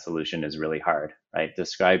 communicating that solution is really hard, right?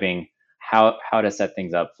 Describing how to set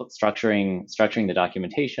things up, structuring the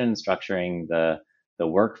documentation, structuring the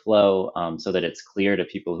workflow so that it's clear to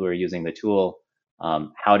people who are using the tool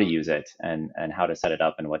how to use it and how to set it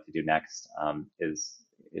up and what to do next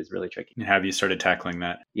is really tricky. Have you started tackling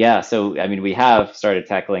that? Yeah, so I mean, we have started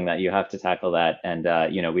tackling that. You have to tackle that, and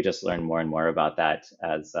we just learn more and more about that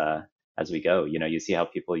as we go. You see how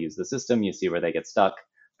people use the system, you see where they get stuck,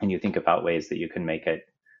 and you think about ways that you can make it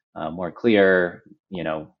more clear.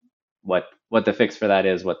 What the fix for that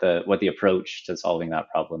is, what the approach to solving that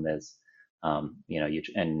problem is.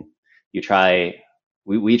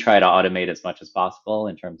 We try to automate as much as possible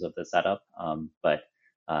in terms of the setup, but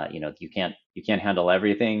you can't handle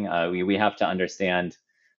everything. We have to understand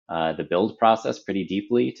the build process pretty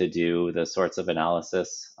deeply to do the sorts of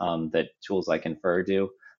analysis that tools like Infer do.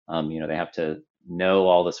 They have to know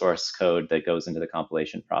all the source code that goes into the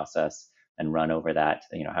compilation process and run over that.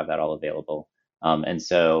 Have that all available. And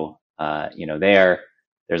so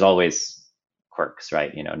there's always quirks,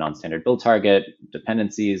 right? Non-standard build target,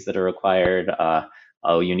 dependencies that are required.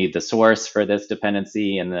 Oh, you need the source for this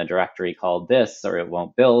dependency in the directory called this, or it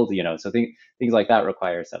won't build. So things like that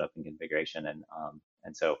require setup and configuration,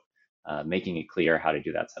 and so making it clear how to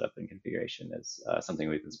do that setup and configuration is something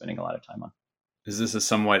we've been spending a lot of time on. Is this a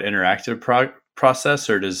somewhat interactive process,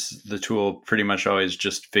 or does the tool pretty much always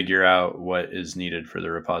just figure out what is needed for the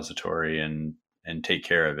repository and take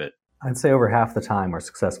care of it? I'd say over half the time we're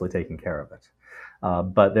successfully taking care of it,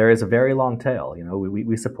 but there is a very long tail.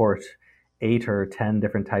 We support 8 or 10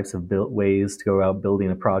 different types of ways to go out building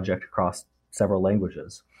a project across several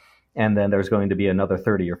languages. And then there's going to be another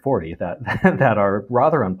 30 or 40 that are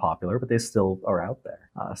rather unpopular, but they still are out there.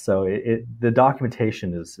 So the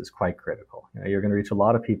documentation is quite critical. You're going to reach a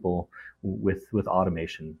lot of people with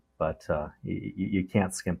automation, but you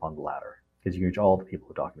can't skimp on the ladder because you reach all the people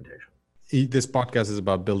with documentation. This podcast is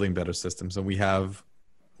about building better systems, and we have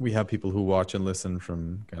people who watch and listen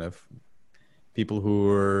from kind of people who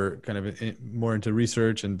are kind of more into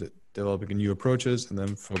research and developing new approaches, and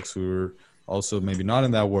then folks who are also maybe not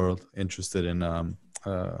in that world, interested in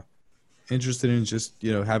just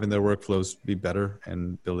having their workflows be better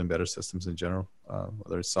and building better systems in general,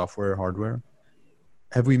 whether it's software or hardware.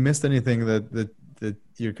 Have we missed anything that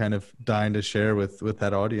you're kind of dying to share with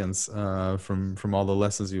that audience from all the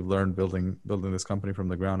lessons you've learned building this company from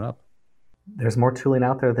the ground up? There's more tooling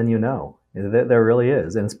out there than you know. There really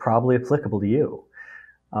is, and it's probably applicable to you.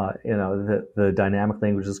 The dynamic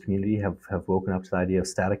languages community have woken up to the idea of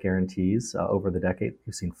static guarantees over the decade.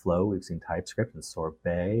 We've seen Flow, we've seen TypeScript and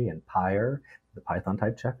Sorbet and Pyre, the Python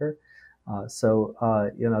type checker. That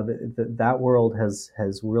world has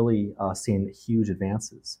really seen huge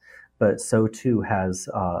advances, but so too has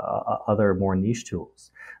other more niche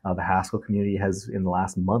tools. The Haskell community has, in the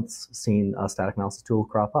last months, seen a static analysis tool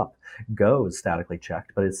crop up. Go is statically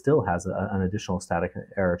checked, but it still has an additional static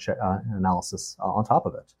error analysis on top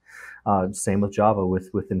of it. Same with Java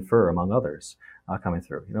with Infer, among others, coming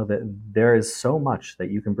through. There is so much that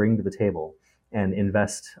you can bring to the table and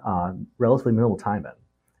invest relatively minimal time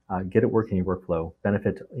in. Get it working in your workflow,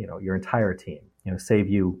 benefit your entire team. Save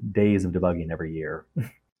you days of debugging every year.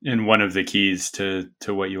 And one of the keys to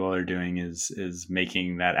what you all are doing is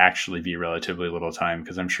making that actually be relatively little time,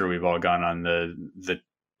 because I'm sure we've all gone on the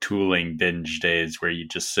tooling binge days where you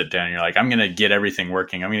just sit down and you're like, I'm going to get everything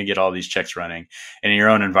working. I'm going to get all these checks running. And in your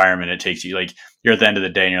own environment, it takes you, like, you're at the end of the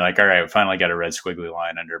day and you're like, all right, I finally got a red squiggly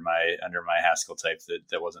line under my Haskell type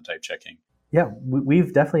that wasn't type checking. Yeah,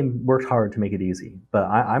 we've definitely worked hard to make it easy, but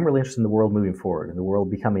I'm really interested in the world moving forward, and the world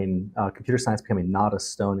becoming, computer science becoming not a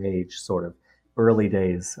Stone Age sort of early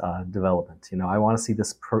days development. I want to see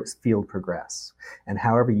this field progress, and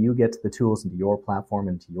however you get the tools into your platform,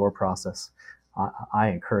 into your process, I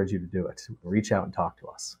encourage you to do it. Reach out and talk to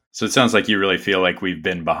us. So it sounds like you really feel like we've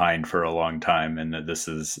been behind for a long time, and that this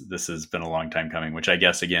has been a long time coming, which I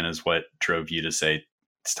guess again is what drove you to say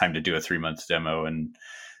it's time to do a 3-month demo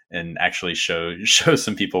and actually show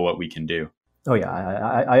some people what we can do. Oh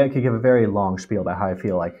yeah, I could give a very long spiel about how I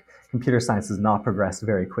feel like computer science has not progressed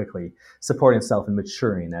very quickly, supporting itself and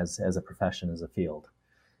maturing as a profession, as a field,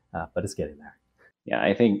 but it's getting there. Yeah,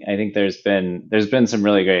 I think there's been some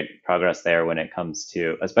really great progress there when it comes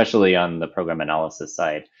to, especially on the program analysis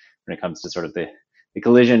side, when it comes to sort of the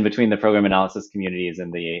collision between the program analysis communities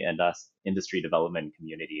and the industry development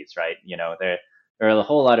communities, right? There are a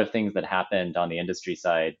whole lot of things that happened on the industry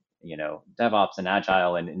side, DevOps and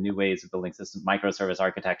Agile and new ways of building systems, microservice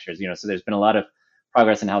architectures, so there's been a lot of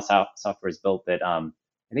progress in how software is built that I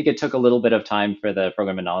think it took a little bit of time for the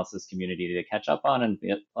program analysis community to catch up on and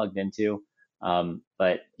get plugged into.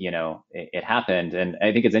 But it happened, and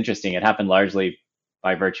I think it's interesting. It happened largely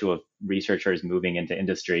by virtue of researchers moving into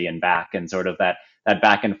industry and back, and sort of that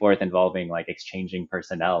back and forth involving like exchanging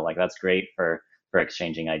personnel. Like that's great for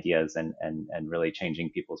exchanging ideas and really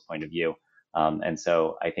changing people's point of view. And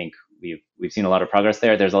so I think we've seen a lot of progress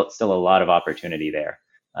there. There's still a lot of opportunity there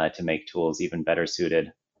to make tools even better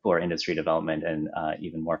suited for industry development and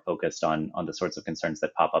even more focused on the sorts of concerns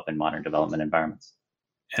that pop up in modern development environments.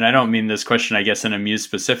 And I don't mean this question, I guess, in a Muse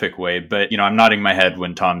specific way, but I'm nodding my head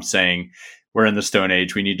when Tom's saying we're in the Stone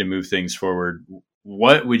Age, we need to move things forward.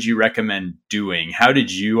 What would you recommend doing? How did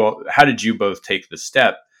you both take the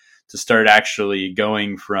step to start actually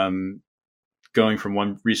going from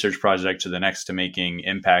one research project to the next to making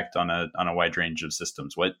impact on a wide range of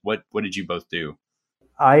systems? What did you both do?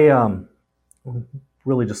 I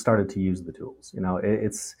really just started to use the tools.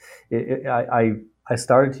 I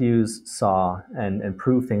started to use SAW and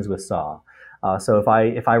prove things with SAW. So if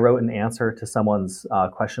I wrote an answer to someone's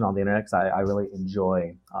question on the internet, because I really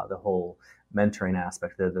enjoy the whole mentoring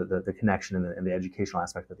aspect, the connection and the educational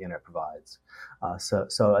aspect that the internet provides. So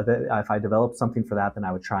if I developed something for that, then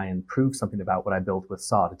I would try and prove something about what I built with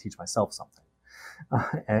SAW to teach myself something.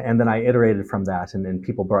 And then I iterated from that, and then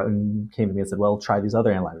people came to me and said, well, try these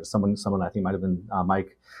other analyzers. Someone I think might have been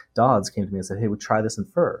Mike Dodds came to me and said, hey, we'll try this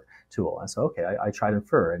Infer tool. And so, okay, I tried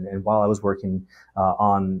Infer. And while I was working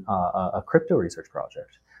on a crypto research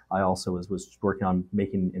project, I also was working on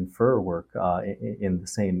making Infer work in the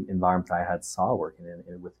same environment I had SAW working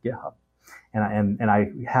in with GitHub. And I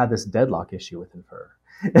had this deadlock issue with Infer.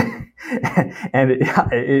 And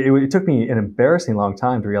it took me an embarrassing long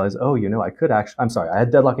time to realize, I could actually, I had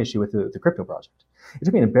a deadlock issue with the crypto project. It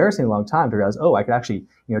took me an embarrassing long time to realize, I could actually,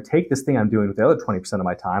 take this thing I'm doing with the other 20% of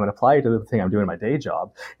my time and apply it to the thing I'm doing in my day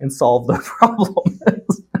job and solve the problem.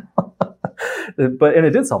 And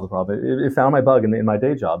it did solve the problem. It found my bug in my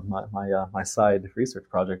day job. My side research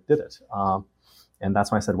project did it. And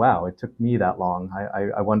that's when I said, wow, it took me that long.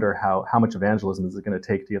 I wonder how much evangelism is it going to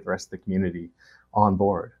take to get the rest of the community on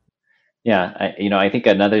board. Yeah, I think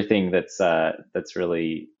another thing that's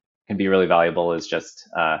really can be really valuable is just,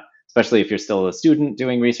 especially if you're still a student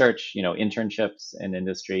doing research, internships in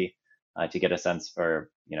industry, to get a sense for,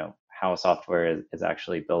 how software is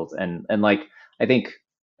actually built. And like, I think,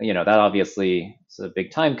 that obviously is a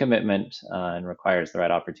big time commitment and requires the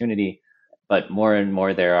right opportunity. But more and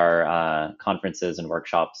more, there are conferences and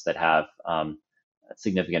workshops that have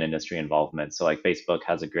significant industry involvement. So like Facebook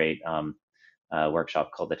has a great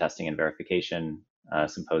workshop called the Testing and Verification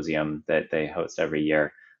Symposium that they host every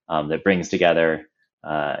year that brings together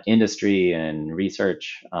industry and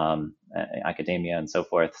research, academia, and so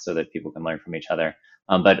forth, so that people can learn from each other.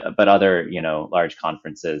 But other large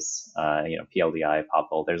conferences, PLDI,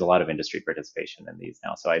 POPL, there's a lot of industry participation in these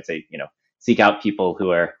now. So I'd say seek out people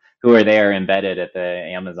who are there embedded at the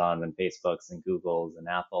Amazons and Facebooks and Googles and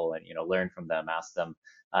Apple, and learn from them, ask them,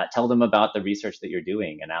 tell them about the research that you're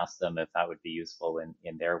doing, and ask them if that would be useful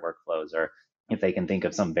in their workflows, or if they can think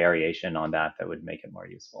of some variation on that would make it more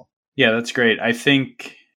useful. Yeah, that's great. I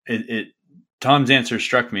think Tom's answer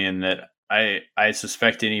struck me in that I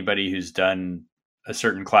suspect anybody who's done a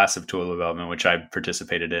certain class of tool development, which I've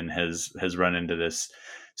participated in, has run into this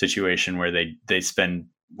situation where they spend,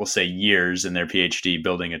 we'll say, years in their PhD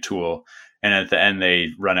building a tool, and at the end they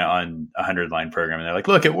run it on a 100-line program, and they're like,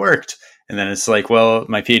 "Look, it worked." And then it's like, "Well,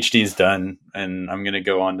 my PhD is done, and I'm going to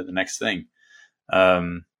go on to the next thing."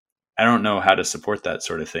 I don't know how to support that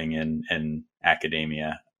sort of thing in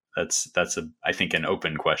academia. That's I think an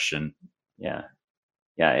open question. Yeah.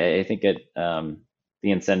 I think the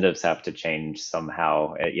incentives have to change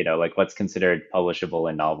somehow. Like what's considered publishable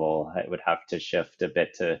and novel, it would have to shift a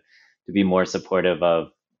bit to be more supportive of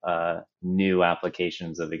new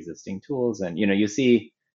applications of existing tools. And you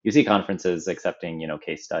see conferences accepting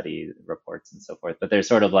case study reports and so forth, but they're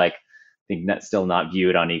sort of like, I think that's still not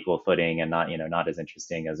viewed on equal footing, and not as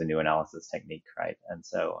interesting as a new analysis technique, right? And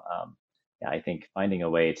so I think finding a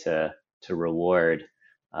way to reward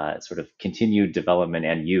sort of continued development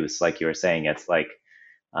and use, like you were saying, it's like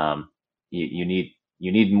you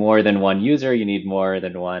need more than one user, you need more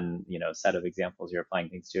than one set of examples you're applying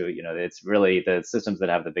things to. It's really the systems that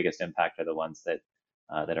have the biggest impact are the ones that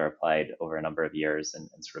are applied over a number of years and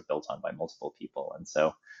sort of built on by multiple people. And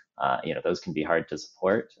so those can be hard to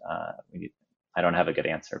support. I don't have a good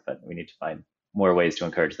answer, but we need to find more ways to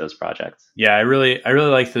encourage those projects. Yeah, I really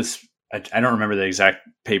like this. I don't remember the exact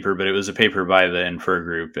paper, but it was a paper by the Infer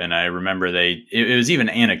group. And I remember it was even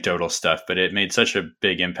anecdotal stuff, but it made such a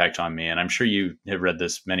big impact on me. And I'm sure you have read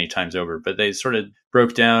this many times over, but they sort of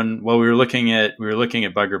broke down, well, we were looking at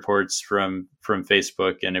bug reports from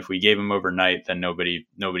Facebook. And if we gave them overnight, then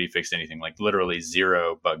nobody fixed anything. Like literally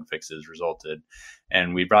 0 bug fixes resulted.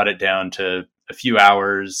 And we brought it down to a few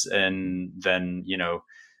hours, and then,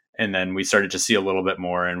 and then we started to see a little bit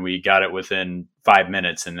more, and we got it within 5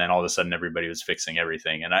 minutes, and then all of a sudden everybody was fixing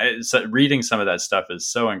everything. And reading some of that stuff is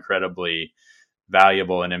so incredibly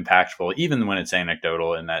valuable and impactful, even when it's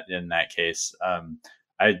anecdotal in that case.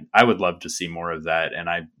 I would love to see more of that, and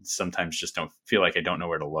I sometimes just don't feel like I don't know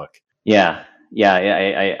where to look. Yeah.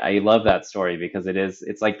 I love that story because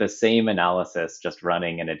it's like the same analysis just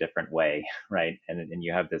running in a different way, right? And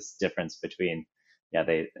you have this difference between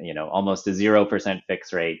almost a 0%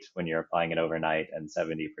 fix rate when you're applying it overnight, and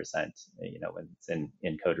 70%, when it's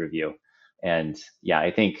in code review. And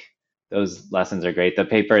I think those lessons are great. The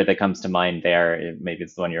paper that comes to mind there, maybe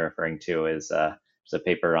it's the one you're referring to, is there's a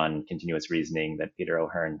paper on continuous reasoning that Peter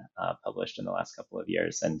O'Hearn published in the last couple of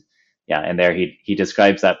years. And there he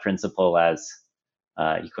describes that principle as,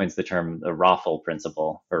 he coins the term the ROFL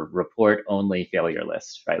principle, for report only failure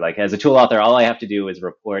list, right? Like as a tool author, all I have to do is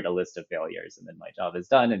report a list of failures, and then my job is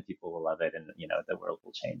done, and people will love it, and the world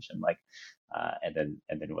will change. And and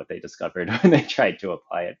then what they discovered when they tried to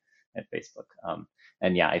apply it at Facebook.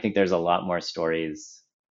 I think there's a lot more stories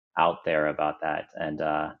out there about that, and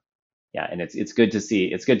and it's good to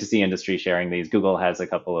see industry sharing these. Google has a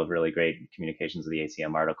couple of really great communications with the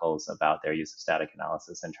ACM articles about their use of static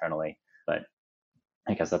analysis internally, but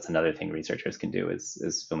I guess that's another thing researchers can do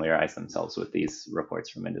is familiarize themselves with these reports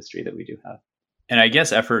from industry that we do have. And I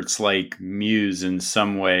guess efforts like Muse in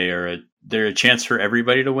some way they're a chance for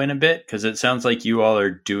everybody to win a bit, because it sounds like you all are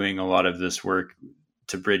doing a lot of this work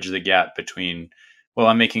to bridge the gap between, well,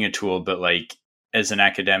 I'm making a tool, but like as an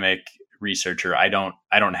academic researcher, I don't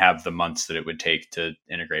have the months that it would take to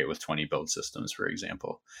integrate with 20 build systems, for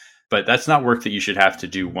example. But that's not work that you should have to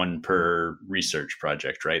do one per research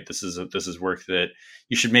project, right? This is work that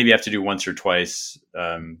you should maybe have to do once or twice,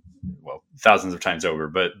 thousands of times over.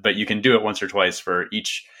 But you can do it once or twice for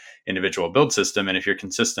each individual build system. And if you're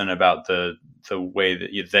consistent about the way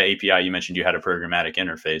that the API, you mentioned you had a programmatic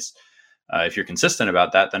interface. If you're consistent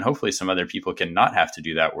about that, then hopefully some other people can not have to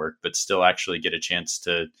do that work, but still actually get a chance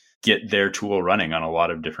to get their tool running on a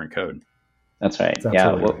lot of different code. That's right.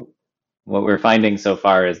 What we're finding so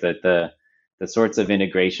far is that the sorts of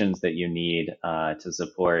integrations that you need to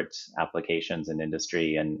support applications in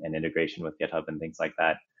industry and integration with GitHub and things like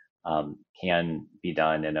that can be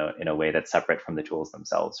done in a way that's separate from the tools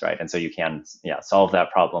themselves, right? And so you can solve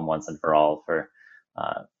that problem once and for all for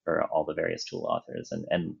all the various tool authors.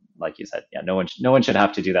 And like you said, no one should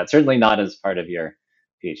have to do that. Certainly not as part of your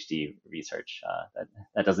PhD research.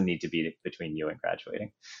 That doesn't need to be between you and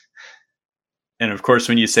graduating. And of course,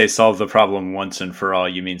 when you say solve the problem once and for all,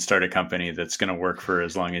 you mean start a company that's going to work for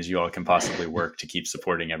as long as you all can possibly work to keep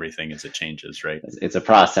supporting everything as it changes, right? It's a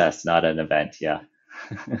process, not an event. Yeah.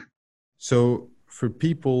 So for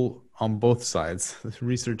people on both sides,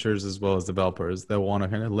 researchers as well as developers that want to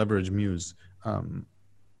kind of leverage Muse,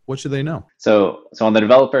 what should they know? So on the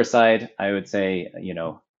developer side, I would say,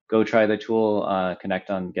 go try the tool, connect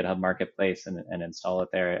on GitHub Marketplace and install it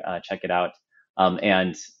there, check it out.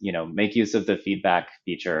 And make use of the feedback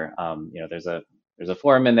feature. There's a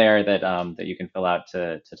form in there that you can fill out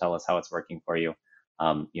to tell us how it's working for you.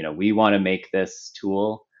 We want to make this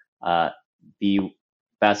tool the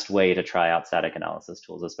best way to try out static analysis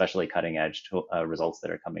tools, especially cutting edge results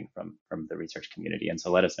that are coming from the research community. And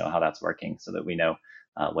so let us know how that's working so that we know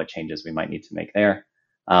what changes we might need to make there.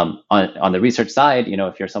 On the research side,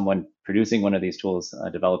 if you're someone producing one of these tools,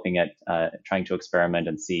 developing it, trying to experiment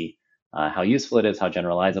and see how useful it is, how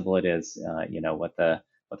generalizable it is, what the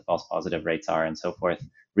false positive rates are and so forth,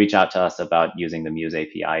 reach out to us about using the Muse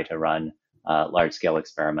API to run large scale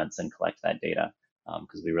experiments and collect that data,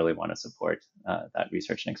 because we really want to support that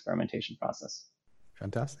research and experimentation process.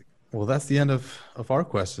 Fantastic. Well, that's the end of our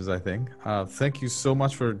questions, I think. Thank you so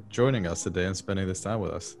much for joining us today and spending this time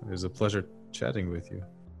with us. It was a pleasure chatting with you.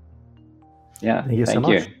 Yeah, thank you so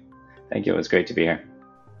much. Thank you. It was great to be here.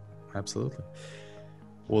 Absolutely.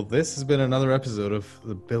 Well, this has been another episode of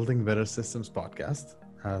the Building Better Systems podcast.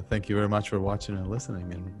 Thank you very much for watching and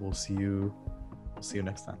listening, and we'll see you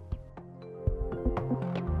next time.